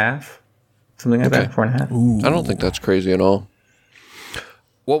 4.5, something like that. 4.5. Ooh. I don't think that's crazy at all.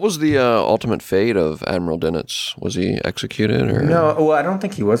 What was the ultimate fate of Admiral Dönitz? Was he executed or no? Well, I don't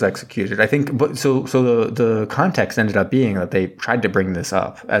think he was executed. I think, but so the context ended up being that they tried to bring this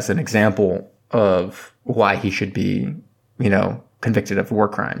up as an example of why he should be, convicted of war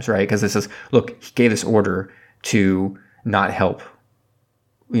crimes, right? Because this is, look, he gave this order to not help,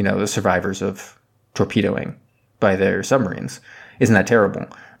 the survivors of torpedoing by their submarines. Isn't that terrible?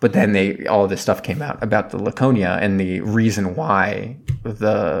 But then all of this stuff came out about the Laconia and the reason why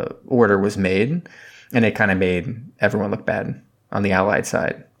the order was made, and it kind of made everyone look bad on the Allied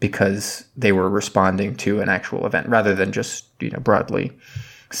side because they were responding to an actual event rather than just broadly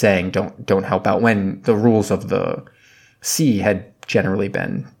saying don't help out, when the rules of the sea had generally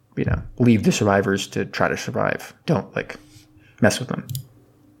been leave the survivors to try to survive, don't mess with them.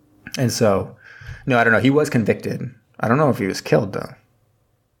 And so no, I don't know. He was convicted. I don't know if he was killed, though.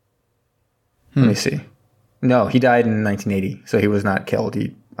 Let me see. No, he died in 1980, so he was not killed.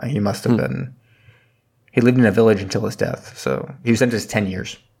 He must have been. He lived in a village until his death, so he was sentenced to 10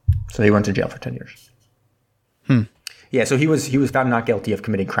 years. So he went to jail for 10 years. Yeah, so he was found not guilty of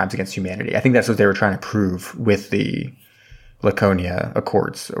committing crimes against humanity. I think that's what they were trying to prove with the Laconia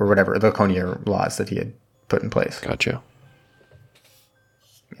Accords or whatever, the Laconia laws that he had put in place. Gotcha.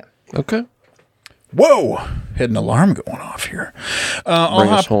 Yeah. Okay. Whoa! Had an alarm going off here. Bring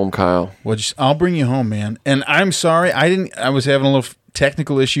us home, Kyle. Well, I'll bring you home, man. And I'm sorry, I was having a little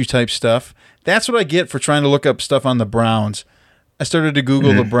technical issue type stuff. That's what I get for trying to look up stuff on the Browns. I started to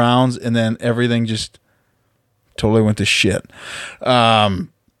Google the Browns, and then everything just totally went to shit. Browns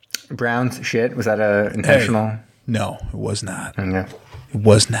shit? Was that a intentional? Hey, no, it was not. Yeah. It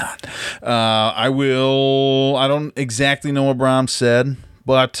was not. I don't exactly know what Brom said,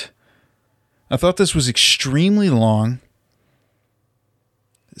 but I thought this was extremely long.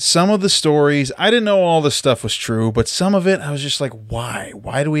 Some of the stories, I didn't know all this stuff was true, but some of it, I was just like, why?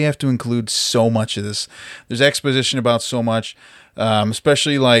 Why do we have to include so much of this? There's exposition about so much,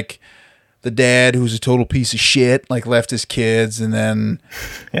 especially like the dad who's a total piece of shit, like left his kids, and then...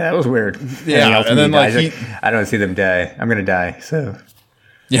 Yeah, that was weird. Yeah, and then like I don't see them die. I'm going to die, so...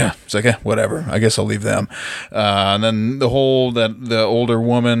 Yeah, it's like, whatever. I guess I'll leave them. And then the older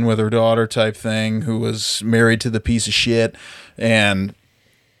woman with her daughter type thing who was married to the piece of shit, and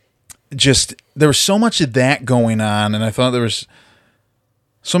just there was so much of that going on, and I thought there was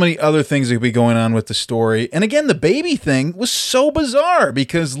so many other things that could be going on with the story. And again, the baby thing was so bizarre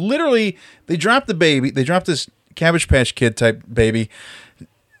because literally they dropped this Cabbage Patch Kid type baby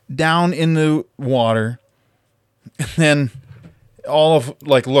down in the water, and then all of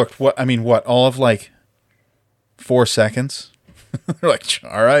all of like 4 seconds. They're like,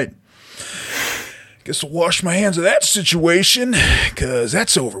 all right, guess I'll wash my hands of that situation because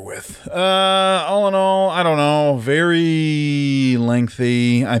that's over with. All in all, I don't know. Very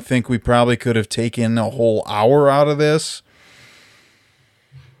lengthy. I think we probably could have taken a whole hour out of this.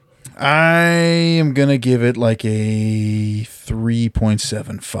 I am going to give it like a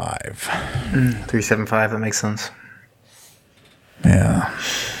 3.75. 3.75, that makes sense. Yeah.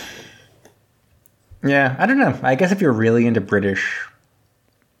 Yeah, I don't know. I guess if you're really into British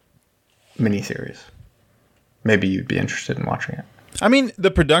miniseries, maybe you'd be interested in watching it. I mean,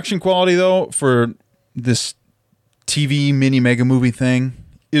 the production quality, though, for this TV mini mega movie thing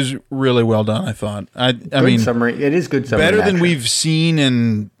is really well done, I thought. I mean, summary. It is good summary. Better than we've seen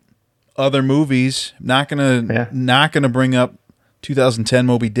in other movies. Not gonna bring up 2010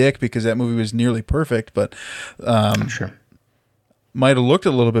 Moby Dick because that movie was nearly perfect, but I'm sure. Might have looked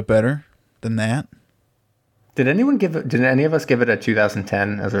a little bit better than that. Did any of us give it a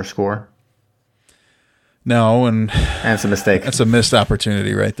 2010 as our score? No, and it's a mistake. That's a missed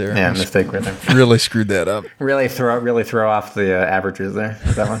opportunity right there. Yeah, mistake right there. Really screwed that up. Really throw off the averages there.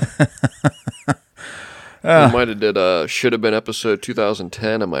 Is that one? We might have did should have been episode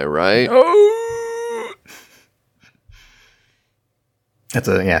 2010. Am I right? Oh, that's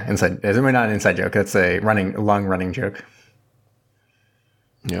inside. It's really not an inside joke. That's a long running joke.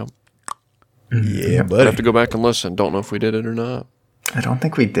 Yeah. Yeah, but I have to go back and listen. Don't know if we did it or not. I don't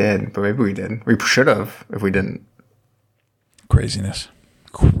think we did, but maybe we did. We should have if we didn't. Craziness.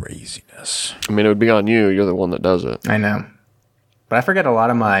 I mean, it would be on you. You're the one that does it. I know. But I forget a lot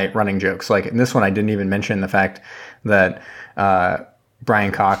of my running jokes. Like in this one, I didn't even mention the fact that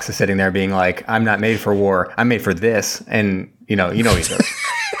Brian Cox is sitting there being like, I'm not made for war. I'm made for this. And, you know he does.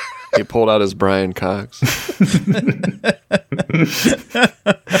 He pulled out his Brian Cox.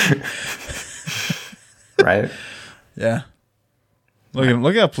 Right? Yeah.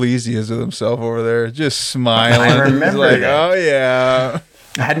 Look how pleased he is with himself over there. Just smiling. I remember. He's like, oh, yeah.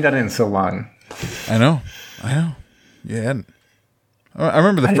 I hadn't done it in so long. I know. Yeah. I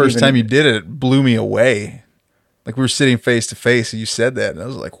remember the first time you did it, it blew me away. Like we were sitting face to face and you said that. And I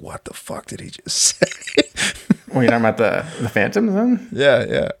was like, what the fuck did he just say? Well, you're talking about the Phantom then?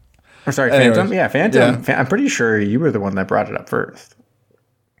 Yeah. I'm sorry, Anyways, Phantom? Yeah, Phantom. Yeah. I'm pretty sure you were the one that brought it up first.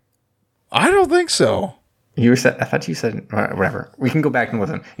 I don't think so. I thought you said, whatever. We can go back and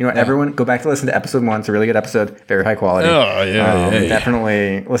listen. You know what, everyone, go back to listen to episode 1. It's a really good episode. Very high quality. Oh, yeah.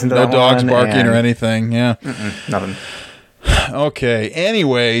 Definitely listen to that one. No dogs barking or anything. Yeah. Nothing. Okay.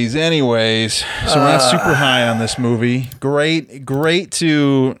 Anyways. So we're not super high on this movie. Great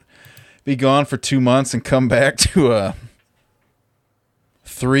to be gone for 2 months and come back to a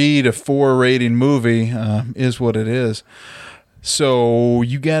 3 to 4 rating movie. Is what it is. So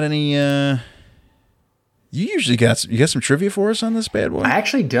you got any You usually got some trivia for us on this bad boy? I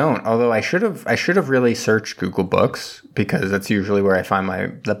actually don't. Although I should have really searched Google Books, because that's usually where I find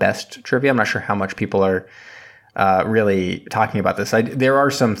the best trivia. I'm not sure how much people are really talking about this. There are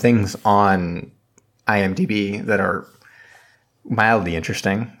some things on IMDb that are mildly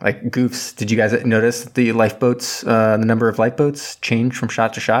interesting, like goofs. Did you guys notice the lifeboats, the number of lifeboats changed from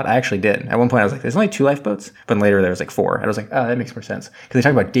shot to shot? I actually did. At one point I was like, there's only 2 lifeboats, but later there was like 4. And I was like, oh, that makes more sense, because they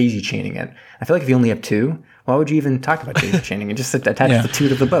talk about daisy chaining it. I feel like if you only have 2, why would you even talk about daisy chaining? You just attach the 2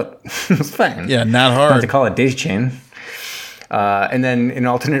 to the boat. It's fine. Yeah, not hard. Not to call it daisy chain. And then an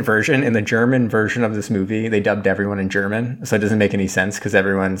alternate version, in the German version of this movie, they dubbed everyone in German, so it doesn't make any sense because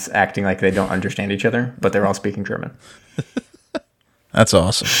everyone's acting like they don't understand each other, but they're all speaking German. That's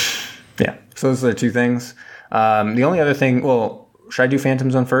awesome. Yeah. So those are the 2 things. The only other thing, well, should I do Phantom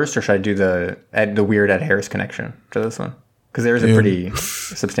Zone first, or should I do the weird Ed Harris connection to this one? Because there is a pretty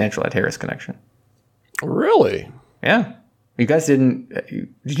substantial Ed Harris connection. Really? Yeah. You guys did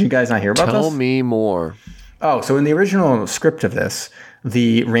you guys not hear about this? Tell me more. Oh, so in the original script of this,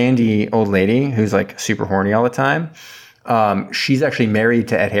 the Randy old lady, who's like super horny all the time, she's actually married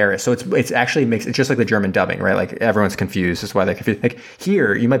to Ed Harris. So it's actually it's just like the German dubbing, right? Like everyone's confused. That's why they're confused. Like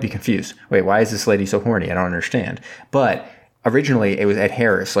here, you might be confused. Wait, why is this lady so horny? I don't understand. But originally it was Ed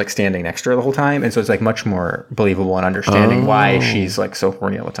Harris like standing next to her the whole time. And so it's like much more believable and understanding why she's like so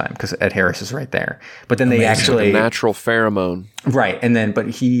horny all the time, because Ed Harris is right there. But then they actually... Like a natural pheromone. Right. And then, but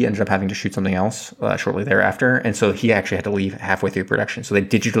he ended up having to shoot something else shortly thereafter. And so he actually had to leave halfway through production. So they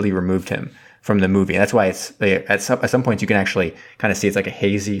digitally removed him from the movie. And that's why at some points you can actually kind of see it's like a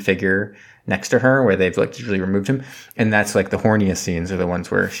hazy figure next to her where they've like digitally removed him. And that's like the horniest scenes are the ones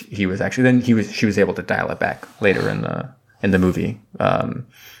where he was actually, she was able to dial it back later in the movie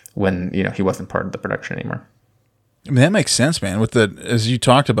when, he wasn't part of the production anymore. I mean, that makes sense, man. With as you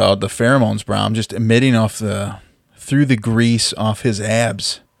talked about, the pheromones, Brom, just emitting through the grease off his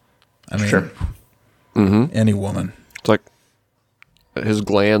abs. I mean, sure. Any woman. It's like his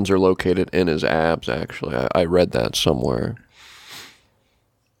glands are located in his abs, actually. I read that somewhere.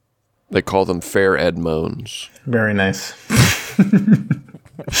 They call them fair edmones. Very nice.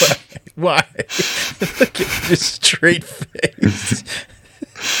 Why? Just straight face.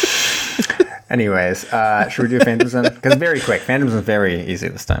 Anyways, should we do Phantom Zone? Because very quick. Phantom Zone is very easy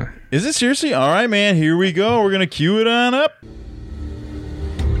this time. Is it seriously? All right, man. Here we go. We're going to cue it on up.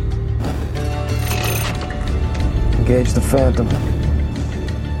 Engage the Phantom.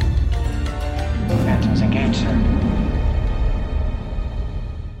 Phantom's engaged, sir.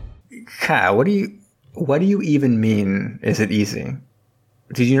 Kyle, what do you even mean, is it easy?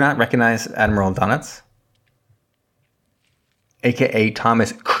 Did you not recognize Admiral Donitz? AKA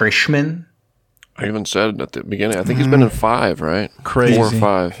Thomas Krishman? I even said at the beginning, I think he's been in 5, right? Crazy. 4 or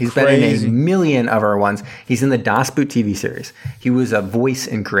 5. He's been in a million of our ones. He's in the Das Boot TV series. He was a voice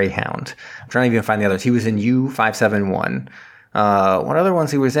in Greyhound. I'm trying to even find the others. He was in U571. What other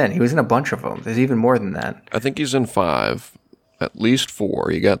ones he was in? He was in a bunch of them. There's even more than that. I think he's in 5. At least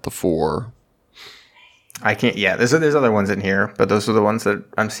 4. You got the 4. I can't. Yeah, there's other ones in here, but those are the ones that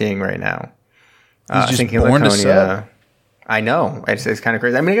I'm seeing right now. He's just thinking born to Laconia. sell. I know. It's kind of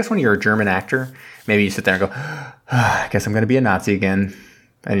crazy. I mean, I guess when you're a German actor, maybe you sit there and go, I guess I'm going to be a Nazi again.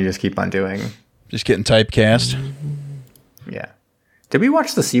 And you just keep on doing. Just getting typecast. Yeah. Did we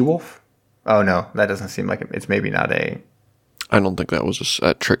watch The Seawolf? Oh, no. That doesn't seem like it's maybe not a... I don't think that was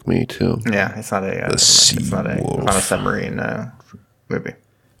that tricked me too. Yeah, it's not a... it's not a submarine movie.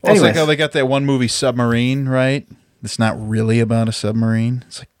 Well, it's like how they got that one movie, Submarine, right? It's not really about a submarine.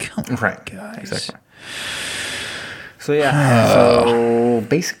 It's like, come on, right, guys. Exactly. So, yeah. So,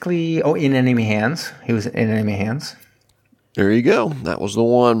 basically... In Enemy Hands. He was in Enemy Hands. There you go. That was the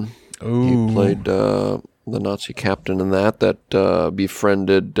one. Ooh. He played the Nazi captain in that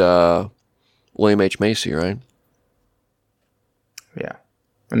befriended William H. Macy, right? Yeah.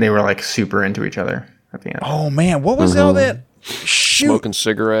 And they were like super into each other at the end. Oh, man. What was all that? Shoot. Smoking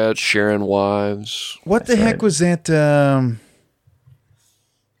cigarettes, sharing wives. What the heck was that?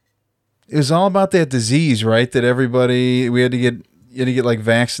 It was all about that disease, right? That you had to get like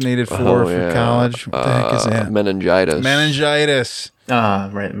vaccinated for college. What the heck is that? Meningitis.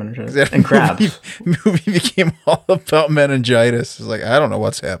 Right, meningitis. And crabs. Movie became all about meningitis. It's like, I don't know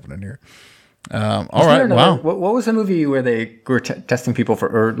what's happening here. All right, wow. What was the movie where they were testing people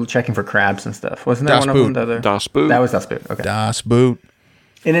or checking for crabs and stuff? Wasn't that Das one Boot. of them? The other? Das Boot. That was Das Boot. Okay. Das Boot.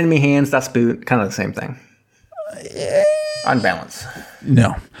 In Enemy Hands, Das Boot, kind of the same thing. On balance.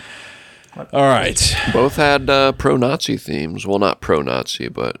 No. All right. Both had pro-Nazi themes. Well, not pro-Nazi,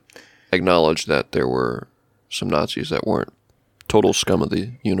 but acknowledged that there were some Nazis that weren't total scum of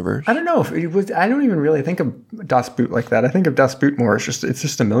the universe. I don't know if it was. I don't even really think of Das Boot like that. I think of Das Boot more. It's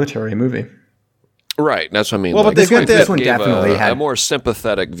just a military movie. Right, that's what I mean. Well, but they've got this one definitely had a more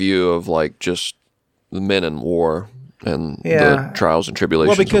sympathetic view of like just the men in war and the trials and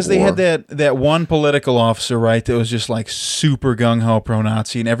tribulations. Well, because of they war. had that one political officer, right, that was just like super gung-ho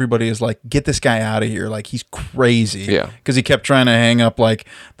pro-Nazi, and everybody is like, get this guy out of here. Like, he's crazy. Yeah. Because he kept trying to hang up like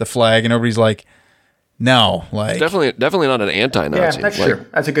the flag, and everybody's like, no. Like, definitely not an anti-Nazi. Yeah, that's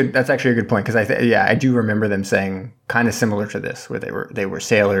like, true. That's actually a good point, because I do remember them saying kind of similar to this, where they were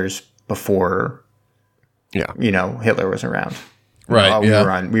sailors before, Hitler was around. Right.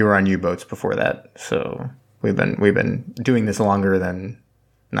 We were on U-boats before that, so we've been doing this longer than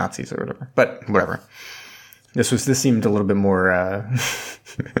Nazis or whatever. But whatever. This seemed a little bit more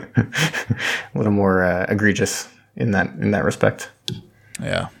egregious in that respect.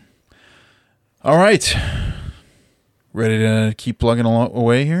 Yeah. All right. Ready to keep plugging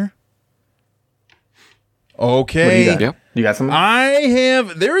away here? Okay. What do you got? Yep. You got something?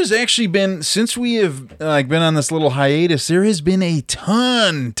 There has actually been, since we have been on this little hiatus, there has been a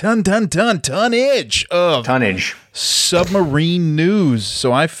tonnage of submarine news.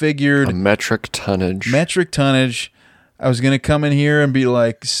 So I figured a metric tonnage. I was going to come in here and be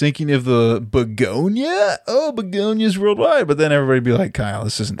like, sinking of the Begonia? Oh, Begonia's worldwide. But then everybody would be like, Kyle,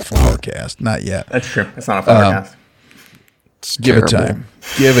 this isn't Flowercast. Not yet. That's true. It's not a Flowercast. Give it time.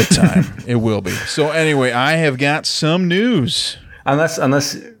 Give it time. It will be. So anyway, I have got some news. Unless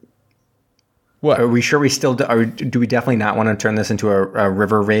what? Are we sure we still do we definitely not want to turn this into a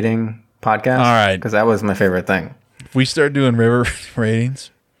river rating podcast? All right. Because that was my favorite thing. If we start doing river ratings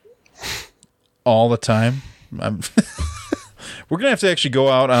all the time, we're going to have to actually go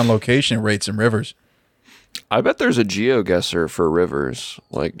out on location and rate some rivers. I bet there's a GeoGuessr for rivers,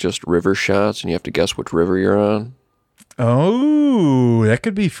 like just river shots, and you have to guess which river you're on. Oh, that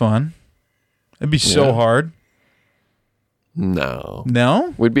could be fun. It'd be so hard. No?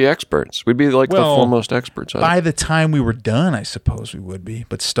 We'd be experts. We'd be like the foremost experts. By the time we were done, I suppose we would be.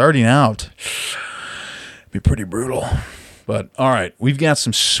 But starting out, it'd be pretty brutal. But, all right, we've got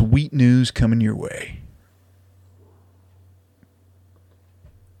some sweet news coming your way.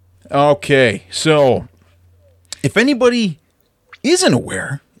 Okay, so if anybody isn't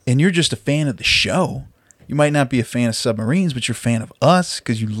aware, and you're just a fan of the show, you might not be a fan of submarines, but you're a fan of us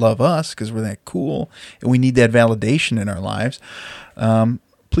because you love us because we're that cool and we need that validation in our lives.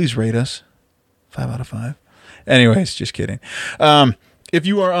 Please rate us 5 out of 5. Anyways, just kidding. If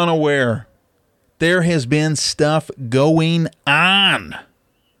you are unaware, there has been stuff going on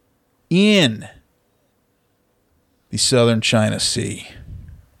in the Southern China Sea.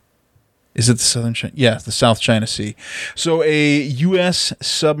 Is it the Southern China? Yeah, the South China Sea. So a U.S.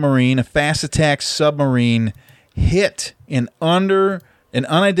 submarine, a fast attack submarine, hit an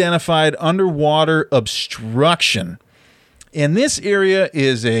unidentified underwater obstruction. And this area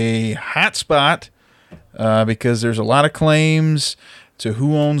is a hot spot because there's a lot of claims to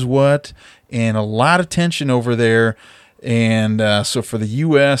who owns what and a lot of tension over there. And so for the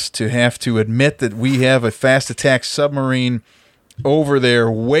U.S. to have to admit that we have a fast attack submarine over there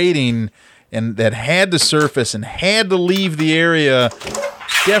waiting and that had to surface and had to leave the area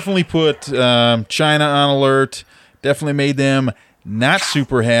definitely put China on alert, definitely made them not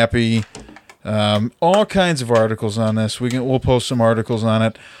super happy. All kinds of articles on this. We'll post some articles on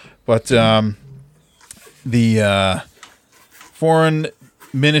it. But the foreign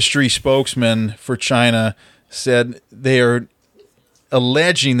ministry spokesman for China said they are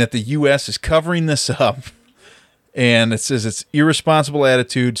alleging that the U.S. is covering this up. And it says it's irresponsible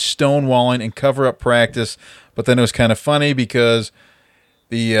attitude, stonewalling, and cover-up practice. But then it was kind of funny because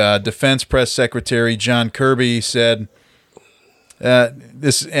the Defense Press Secretary, John Kirby, said,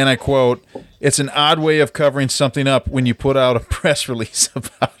 this, and I quote, "It's an odd way of covering something up when you put out a press release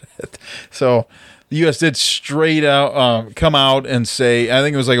about it." So the U.S. did straight out come out and say, I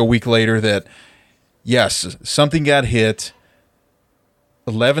think it was like a week later, that, yes, something got hit.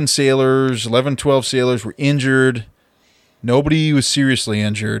 12 sailors were injured. Nobody was seriously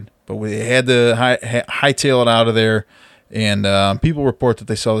injured, but we had to hightail it out of there. And people report that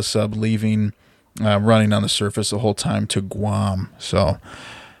they saw the sub leaving, running on the surface the whole time to Guam. So a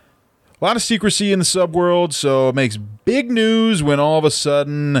lot of secrecy in the sub world. So it makes big news when all of a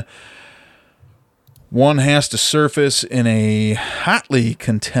sudden one has to surface in a hotly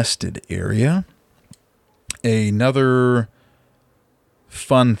contested area. Another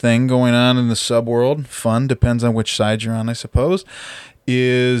fun thing going on in the sub world, fun, depends on which side you're on, I suppose,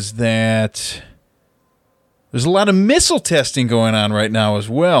 is that there's a lot of missile testing going on right now as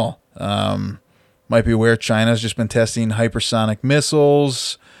well. might be aware, China's just been testing hypersonic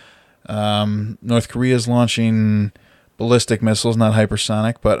missiles. North Korea's launching ballistic missiles, not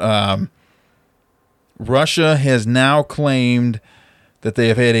hypersonic, but Russia has now claimed that they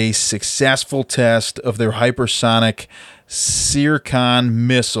have had a successful test of their hypersonic Zircon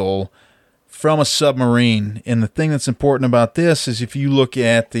missile from a submarine. And the thing that's important about this is if you look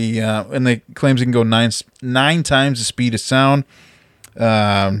at and they claims it can go nine times the speed of sound.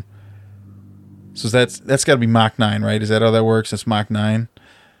 So that's got to be Mach 9, right? Is that how that works? That's Mach 9.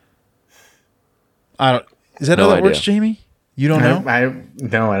 Is that how that works, Jamie? You don't know?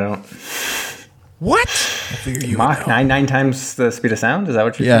 No, I don't. What? I figure you Mach 9 times the speed of sound? Is that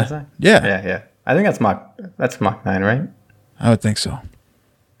what you're trying to say? Yeah. I think that's Mach 9, right? I would think so.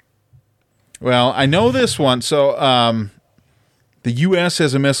 Well, I know this one. So the U.S.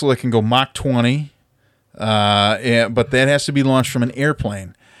 has a missile that can go Mach 20, but that has to be launched from an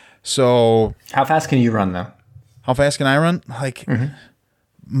airplane. So how fast can you run, though? How fast can I run? Like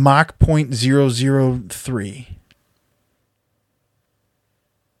Mach 0.003.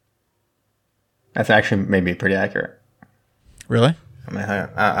 That's actually maybe pretty accurate. Really? I'm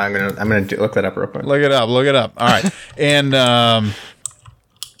gonna look that up real quick. Look it up. All right. And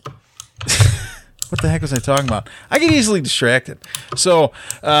what the heck was I talking about? I get easily distracted. So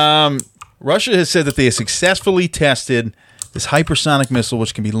Russia has said that they have successfully tested this hypersonic missile,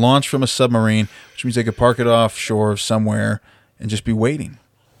 which can be launched from a submarine, which means they could park it offshore somewhere and just be waiting.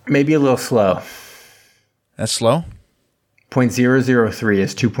 Maybe a little slow. That's slow? 0.003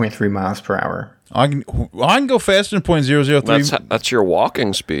 is 2.3 miles per hour. I can go faster than 0.003. That's your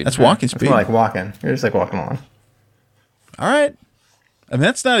walking speed. That's walking speed. It's more like walking. You're just like walking along. All right. I mean,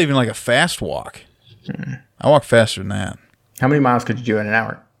 that's not even like a fast walk. I walk faster than that. How many miles could you do in an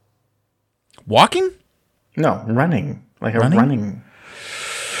hour? Walking? No, running. Like a running.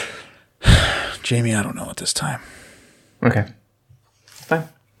 Jamie, I don't know at this time. Okay. Fine.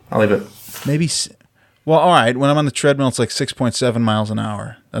 I'll leave it. Maybe. Well, all right. When I'm on the treadmill, it's like 6.7 miles an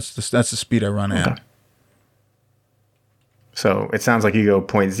hour. That's the speed I run at. So it sounds like you go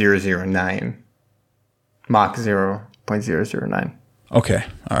 0.009. Mach 0.009. Okay.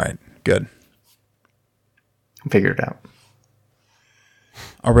 All right. Good. Figured it out.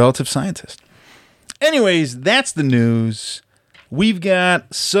 A relative scientist. Anyways, that's the news. We've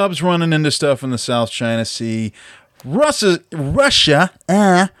got subs running into stuff in the South China Sea. Russia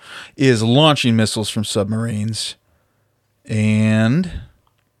is launching missiles from submarines. And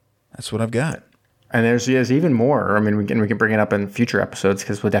that's what I've got. And there's even more. I mean, we can bring it up in future episodes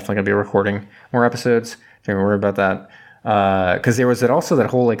because we're definitely going to be recording more episodes. Don't worry about that. Because there was also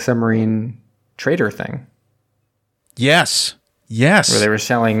that whole like submarine trader thing. Yes. Where they were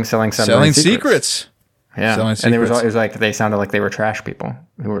selling submarine secrets. Yeah. And it was like they sounded like they were trash people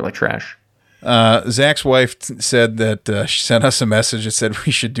who were like trash. Zach's wife said that she sent us a message that said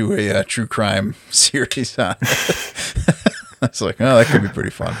we should do a true crime series on it. I was like, oh, that could be pretty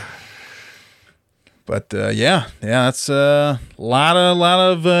fun. But yeah, that's a lot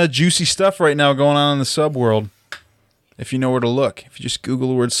of juicy stuff right now going on in the sub world. If you know where to look, if you just Google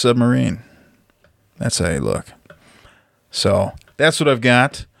the word submarine, that's how you look. So that's what I've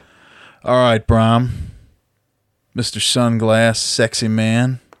got. All right, Brom, Mr. Sunglass, sexy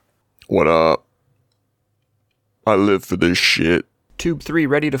man. What up? I live for this shit. Tube 3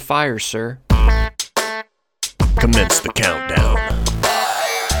 ready to fire, sir. Commence the countdown. 5,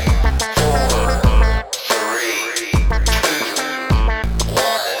 4, 3, 2,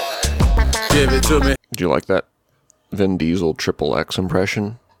 1. Give it to me. Do you like that Vin Diesel XXX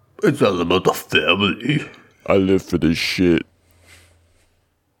impression? It's all about the family. I live for this shit.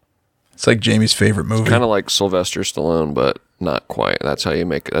 It's like Jamie's favorite movie. Kind of like Sylvester Stallone, but not quite. That's how you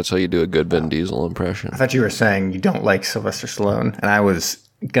make it. That's how you do a good Vin Diesel impression. I thought you were saying you don't like Sylvester Stallone, and I was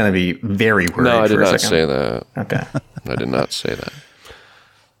going to be very worried. No, I did for a not second. say that. Okay. I did not say that.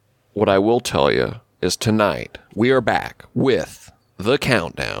 What I will tell you is tonight we are back with The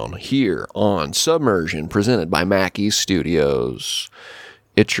Countdown here on Submersion, presented by Mackey's Studios.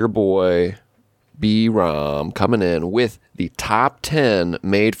 It's your boy, B-Rom, coming in with the top 10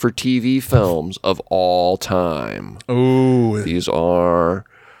 made-for-TV films of all time. Oh, These are,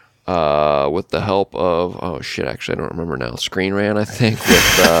 with the help of, oh shit, actually I don't remember now, Screen Rant, I think,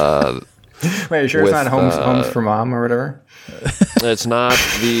 with... Wait, you sure it's not Homes for Mom or whatever? It's not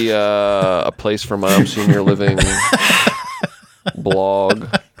the A Place for Mom Senior Living blog.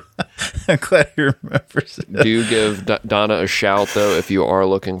 I'm glad you remembers it. Do give Donna a shout, though, if you are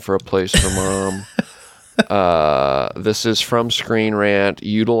looking for a place for mom. This is from Screen Rant,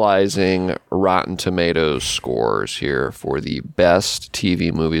 utilizing Rotten Tomatoes scores here for the best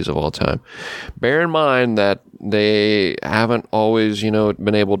TV movies of all time. Bear in mind that they haven't always,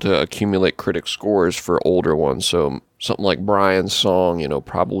 been able to accumulate critic scores for older ones. So something like Brian's Song,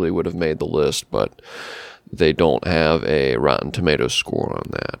 probably would have made the list, but they don't have a Rotten Tomatoes score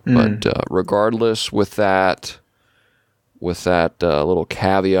on that. But regardless, with that little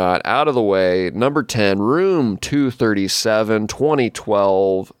caveat out of the way, number 10, Room 237,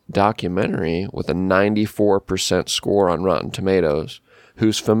 2012 documentary with a 94% score on Rotten Tomatoes.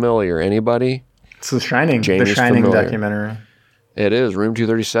 Who's familiar? Anybody? It's The Shining. Jamie's The Shining familiar. documentary. It is. Room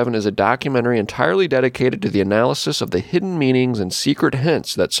 237 is a documentary entirely dedicated to the analysis of the hidden meanings and secret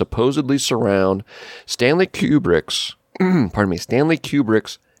hints that supposedly surround Stanley Kubrick's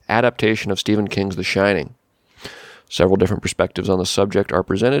adaptation of Stephen King's The Shining. Several different perspectives on the subject are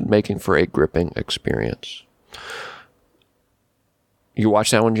presented, making for a gripping experience. You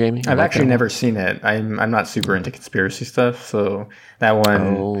watched that one, Jamie? I've actually never seen it. I'm not super into conspiracy stuff, so that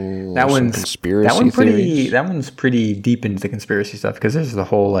one's pretty deep into the conspiracy stuff because there's the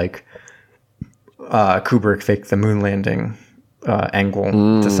whole Kubrick faked the moon landing angle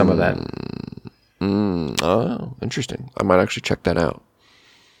to some of that. Oh, interesting. I might actually check that out.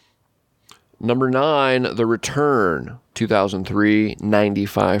 Number 9, The Return, 2003,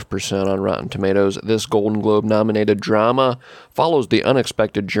 95% on Rotten Tomatoes. This Golden Globe-nominated drama follows the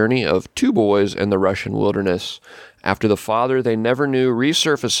unexpected journey of two boys in the Russian wilderness. After the father they never knew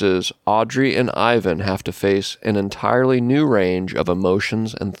resurfaces, Audrey and Ivan have to face an entirely new range of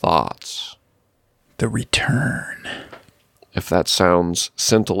emotions and thoughts. The Return. If that sounds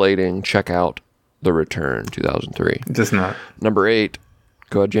scintillating, check out The Return, 2003. It does not. Number 8.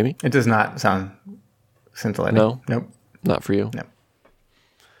 Go ahead, Jamie. It does not sound scintillating. No? Nope. Not for you? No.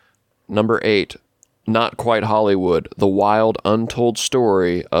 Number 8, Not Quite Hollywood, The Wild Untold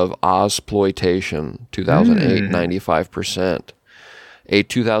Story of Ozploitation, 2008, 95%. A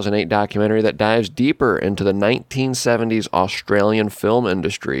 2008 documentary that dives deeper into the 1970s Australian film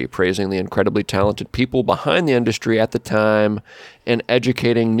industry, praising the incredibly talented people behind the industry at the time and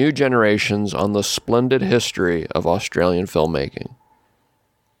educating new generations on the splendid history of Australian filmmaking.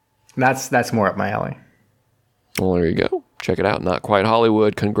 That's more up my alley. Well, there you go. Check it out. Not Quite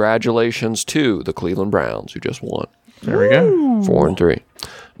Hollywood. Congratulations to the Cleveland Browns, who just won. There we go. 4-3.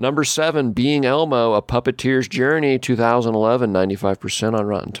 Number 7, Being Elmo, A Puppeteer's Journey, 2011, 95% on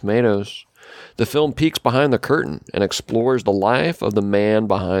Rotten Tomatoes. The film peeks behind the curtain and explores the life of the man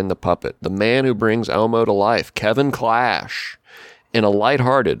behind the puppet, the man who brings Elmo to life, Kevin Clash, in a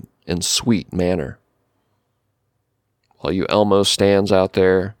lighthearted and sweet manner. All you Elmo stands out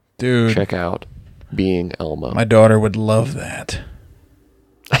there, Dude, check out Being Elmo. my daughter would love that.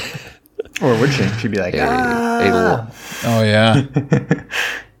 Or would she? She'd be like, Oh, yeah.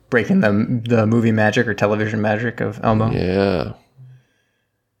 breaking the movie magic or television magic of Elmo. Yeah.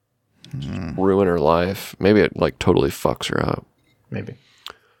 Ruin her life. Maybe it totally fucks her up. Maybe.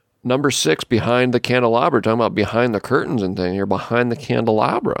 Number 6, Behind the Candelabra. Talking about behind the curtains and thing here. Behind the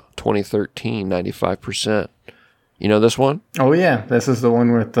Candelabra, 2013, 95%. You know this one? Oh yeah, this is the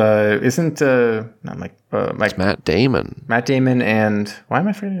one with it's Matt Damon. Matt Damon and why am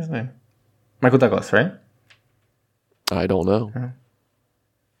I forgetting his name? Michael Douglas, right? I don't know.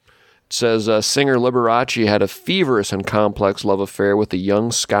 It says singer Liberace had a feverish and complex love affair with the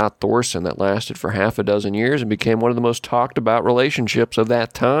young Scott Thorson that lasted for half a dozen years and became one of the most talked about relationships of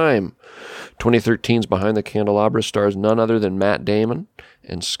that time. 2013's Behind the Candelabra stars none other than Matt Damon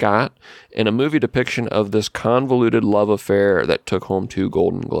and Scott in a movie depiction of this convoluted love affair that took home 2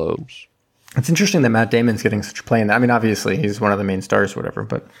 Golden Globes. It's interesting that Matt Damon's getting such play in that. I mean, obviously he's one of the main stars or whatever,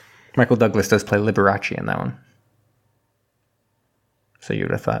 but Michael Douglas does play Liberace in that one. So you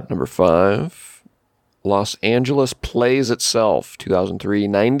would have thought. Number 5, Los Angeles Plays Itself, 2003,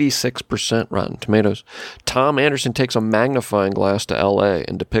 96% Rotten Tomatoes. Tom Anderson takes a magnifying glass to L.A.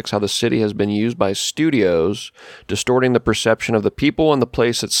 and depicts how the city has been used by studios, distorting the perception of the people and the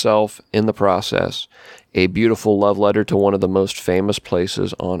place itself in the process. A beautiful love letter to one of the most famous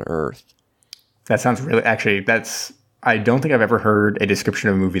places on Earth. That sounds really, actually, I don't think I've ever heard a description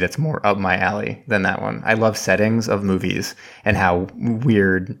of a movie that's more up my alley than that one. I love settings of movies and how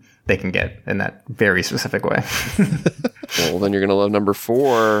weird they can get in that very specific way. Well, then you're going to love number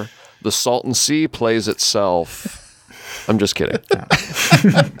 4, The Salton Sea Plays Itself. I'm just kidding.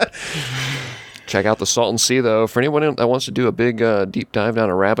 Check out the Salton Sea, though. For anyone that wants to do a big deep dive down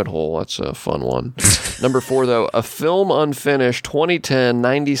a rabbit hole, that's a fun one. Number 4, though, A Film Unfinished, 2010,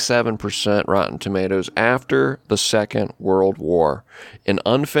 97% Rotten Tomatoes after the Second World War. An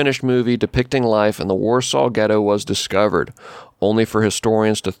unfinished movie depicting life in the Warsaw Ghetto was discovered, only for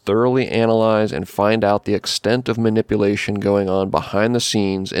historians to thoroughly analyze and find out the extent of manipulation going on behind the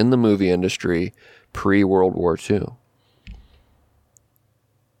scenes in the movie industry pre-World War II.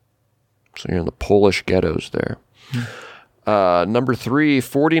 So you're in the Polish ghettos there. Number 3,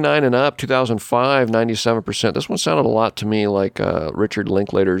 49 and Up, 2005, 97%. This one sounded a lot to me like Richard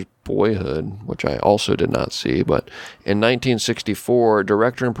Linklater's Boyhood, which I also did not see. But in 1964,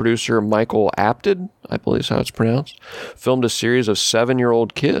 director and producer Michael Apted, I believe is how it's pronounced, filmed a series of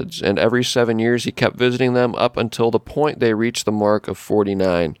 7-year-old kids. And every 7 years, he kept visiting them up until the point they reached the mark of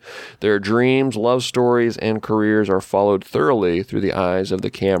 49. Their dreams, love stories, and careers are followed thoroughly through the eyes of the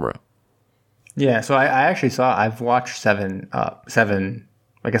camera. Yeah, so I actually I've watched Seven, I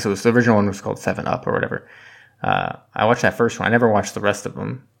guess it was, the original one was called 7 Up or whatever. I watched that first one. I never watched the rest of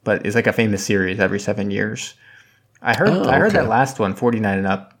them, but it's like a famous series every 7 years. I heard that last one, 49 and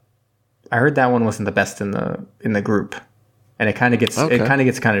Up, I heard that one wasn't the best in the group. And it kind of gets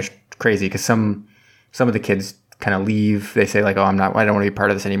kind of crazy because some of the kids kind of leave. They say like, "Oh, I don't want to be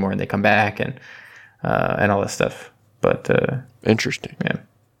part of this anymore," and they come back and all this stuff. But interesting. Yeah.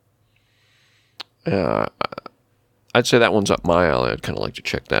 I'd say that one's up my alley. I'd kind of like to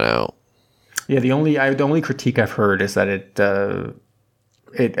check that out. Yeah, the only critique I've heard is that it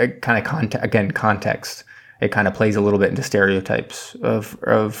kind of context. It kind of plays a little bit into stereotypes of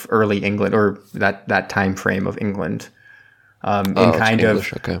early England or that time frame of England.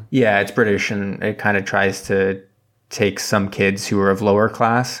 English, okay. Yeah, it's British, and it kind of tries to take some kids who are of lower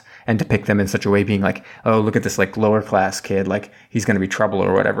class and depict them in such a way, being like, oh, look at this like lower class kid, like he's going to be trouble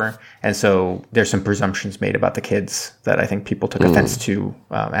or whatever. And so there's some presumptions made about the kids that I think people took offense to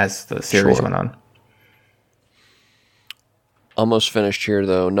as the series went on. Almost finished here,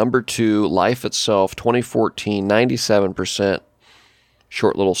 though. Number 2, Life Itself, 2014, 97%.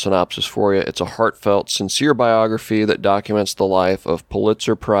 Short little synopsis for you. It's a heartfelt, sincere biography that documents the life of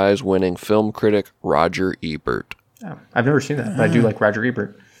Pulitzer Prize-winning film critic Roger Ebert. Oh, I've never seen that, but I do like Roger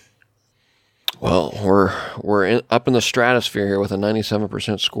Ebert. Well, we're up in the stratosphere here with a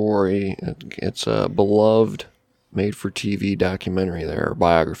 97% score. It's a beloved made-for-TV documentary there, or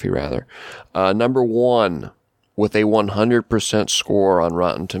biography rather. Number 1, with a 100% score on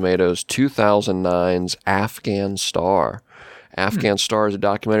Rotten Tomatoes, 2009's Afghan Star. Afghan Star is a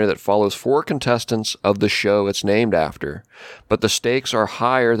documentary that follows 4 contestants of the show it's named after, but the stakes are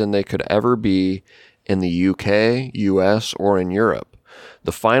higher than they could ever be in the UK, US, or in Europe.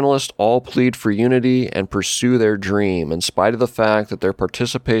 The finalists all plead for unity and pursue their dream, in spite of the fact that their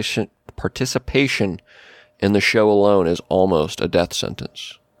participation in the show alone is almost a death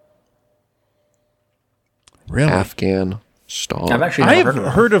sentence. Really? Afghan Star. I've actually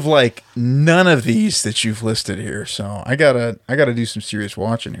never heard of like none of these that you've listed here, so I gotta do some serious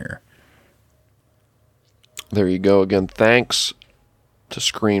watching here. There you go. Again, thanks to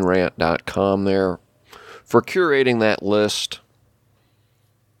ScreenRant.com there for curating that list.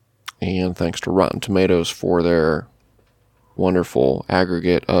 And thanks to Rotten Tomatoes for their wonderful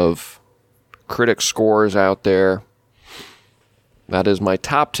aggregate of critic scores out there. That is my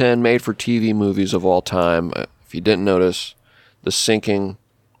top 10 made-for-TV movies of all time. If you didn't notice, The Sinking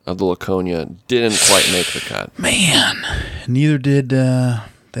of the Laconia didn't quite make the cut. Man, neither did that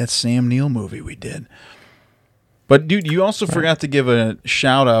Sam Neill movie we did. But, dude, you also forgot to give a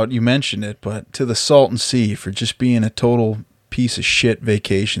shout-out, you mentioned it, but to the Salton Sea for just being a total piece of shit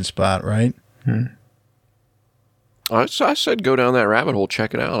vacation spot, right? I said go down that rabbit hole,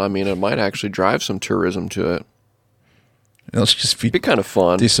 check it out. I mean, it might actually drive some tourism to it. Let's just be kind of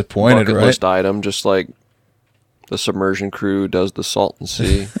fun. Disappointed, bucket right? list item, just like the submersion crew does the Salton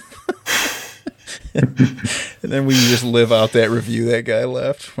Sea. And then we just live out that review that guy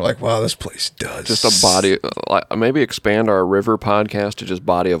left. We're like, wow, this place does. Just a body, maybe expand our river podcast to just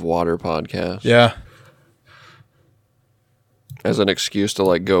body of water podcast. Yeah. As an excuse to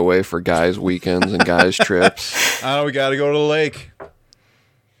like go away for guys' weekends and guys' trips. Oh, we got to go to the lake.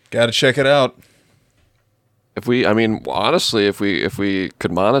 Got to check it out. Honestly, if we could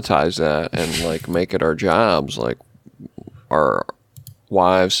monetize that and like make it our jobs, like our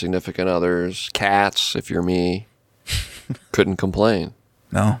wives, significant others, cats, if you're me, couldn't complain.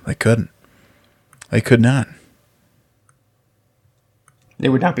 No, they couldn't. They could not. They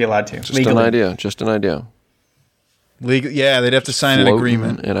would not be allowed to. Just an idea. Legal, yeah, they'd have to sign an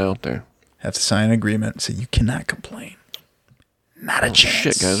agreement. It out there. Have to sign an agreement and say you cannot complain. Not a chance.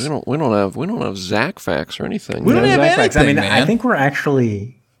 Shit, guys, we don't have Zach facts or anything. We don't have Zach facts. anything, I mean, man. I think we're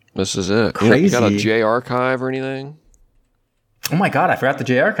actually This is it. Crazy. You got a J archive or anything? Oh my god, I forgot the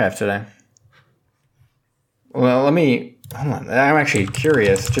J archive today. Well, hold on. I'm actually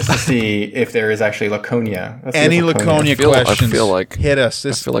curious just to see if there is actually Laconia. Let's see Any if Laconia questions? I feel like hit us.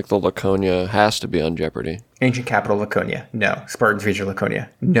 I feel like the Laconia has to be on Jeopardy. Ancient capital Laconia. No. Spartans feature Laconia.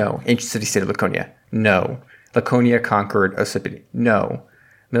 No. Ancient city-state of Laconia. No. Laconia conquered Ossipity. No.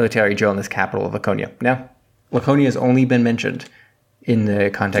 Military jail in this capital of Laconia. No. Laconia has only been mentioned in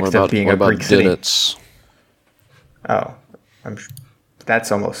the context of being a Greek city. Dinitz? Oh,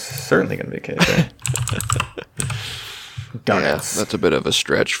 that's almost certainly going to be the case, right? Donuts. Yeah, that's a bit of a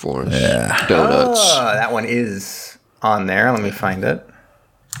stretch for us. Yeah. Donuts. Oh, that one is on there. Let me find it.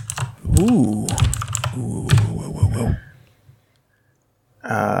 Ooh.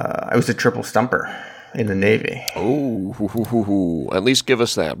 It was a triple stumper in the Navy. Oh, at least give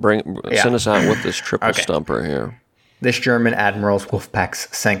us that. Send us out with this triple stumper here. This German admiral's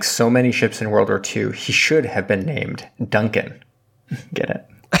Wolfpacks sank so many ships in World War II, he should have been named Duncan. Get it?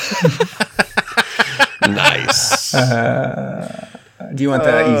 Nice. Do you want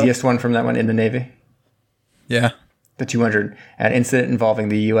the easiest one from that one in the Navy? Yeah. The 200. An incident involving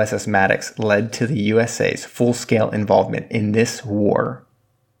the USS Maddox led to the USA's full-scale involvement in this war.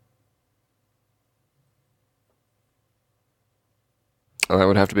 That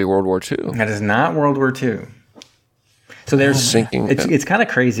would have to be World War II. That is not World War II. So there's Sinking. It's kind of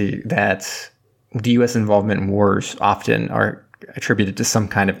crazy that the U.S. involvement in wars often are attributed to some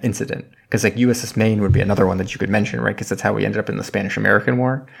kind of incident. Because like USS Maine would be another one that you could mention, right? Because that's how we ended up in the Spanish-American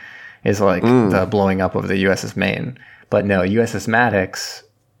War, is like the blowing up of the USS Maine. But no, USS Maddox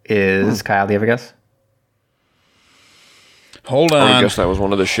is Kyle. Do you have a guess? Hold on. I guess that was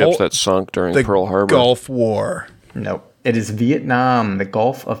one of the ships that sunk during the Pearl Harbor. Gulf War. Nope. It is Vietnam, the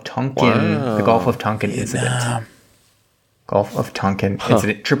Gulf of Tonkin. Wow. The Gulf of Tonkin incident. Gulf of Tonkin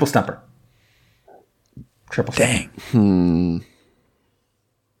incident. Triple stumper. Triple stumper. Dang.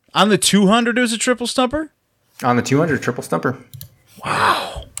 On the 200, it was a triple stumper? On the 200, triple stumper.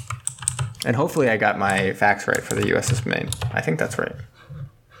 Wow. And hopefully I got my facts right for the USS Maine. I think that's right.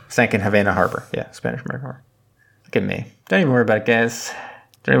 Sank in Havana Harbor. Yeah, Spanish-American Harbor. Look at me. Don't even worry about it, guys.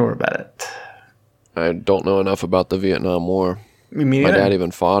 Don't even worry about it. I don't know enough about the Vietnam War. Me My neither. dad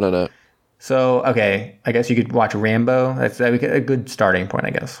even fought in it. So, okay. I guess you could watch Rambo. That's a good starting point,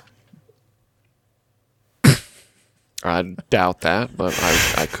 I guess. I doubt that, but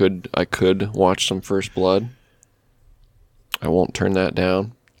I could watch some First Blood. I won't turn that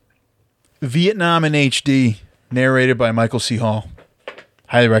down. Vietnam in HD, narrated by Michael C. Hall.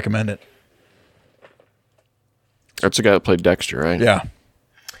 Highly recommend it. That's the guy that played Dexter, right? Yeah.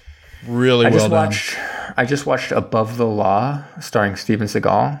 Really well done. I just watched Above the Law, starring Steven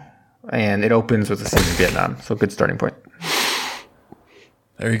Seagal, and it opens with a scene in Vietnam. So good starting point.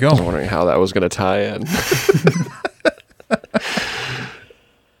 There you go. I was wondering how that was going to tie in.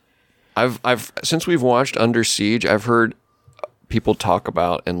 I've since we've watched Under Siege, I've heard people talk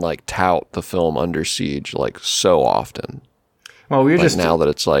about and like tout the film Under Siege like so often. Well, we were Like just now that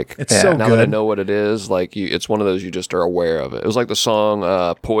it's like It's so now that I good. know what it is, like it's one of those you just are aware of it. It was like the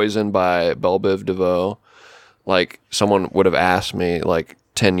song "Poison" by Belle Biv DeVoe. Like someone would have asked me like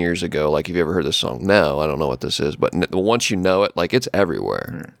 10 years ago, like, have you ever heard this song? No, I don't know what this is. But once you know it, like it's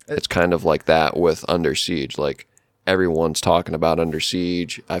everywhere. It's kind of like that with Under Siege. Like everyone's talking about Under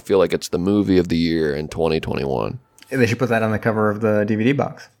Siege. I feel like it's the movie of the year in 2021. They should put that on the cover of the DVD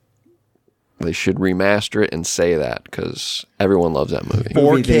box. They should remaster it and say that because everyone loves that movie.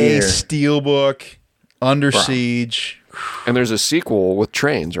 Movie of the 4K year. Steelbook, Under Siege. And there's a sequel with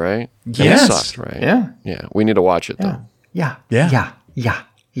trains, right? And it Yes. sucked, right? Yeah. Yeah. We need to watch it though. Yeah. Yeah. Yeah. Yeah.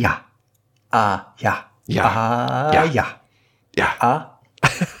 Yeah. Yeah. Yeah. Yeah. Yeah.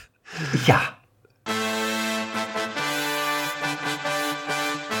 Yeah.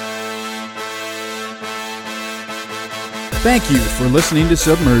 Thank you for listening to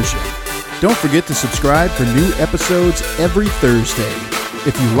Submersion. Don't forget to subscribe for new episodes every Thursday.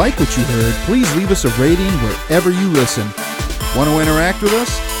 If you like what you heard, please leave us a rating wherever you listen. Want to interact with us?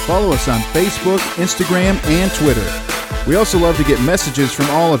 Follow us on Facebook, Instagram, and Twitter. We also love to get messages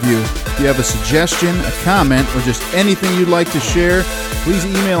from all of you. If you have a suggestion, a comment, or just anything you'd like to share, please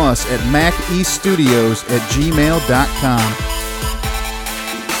email us at macestudios@gmail.com.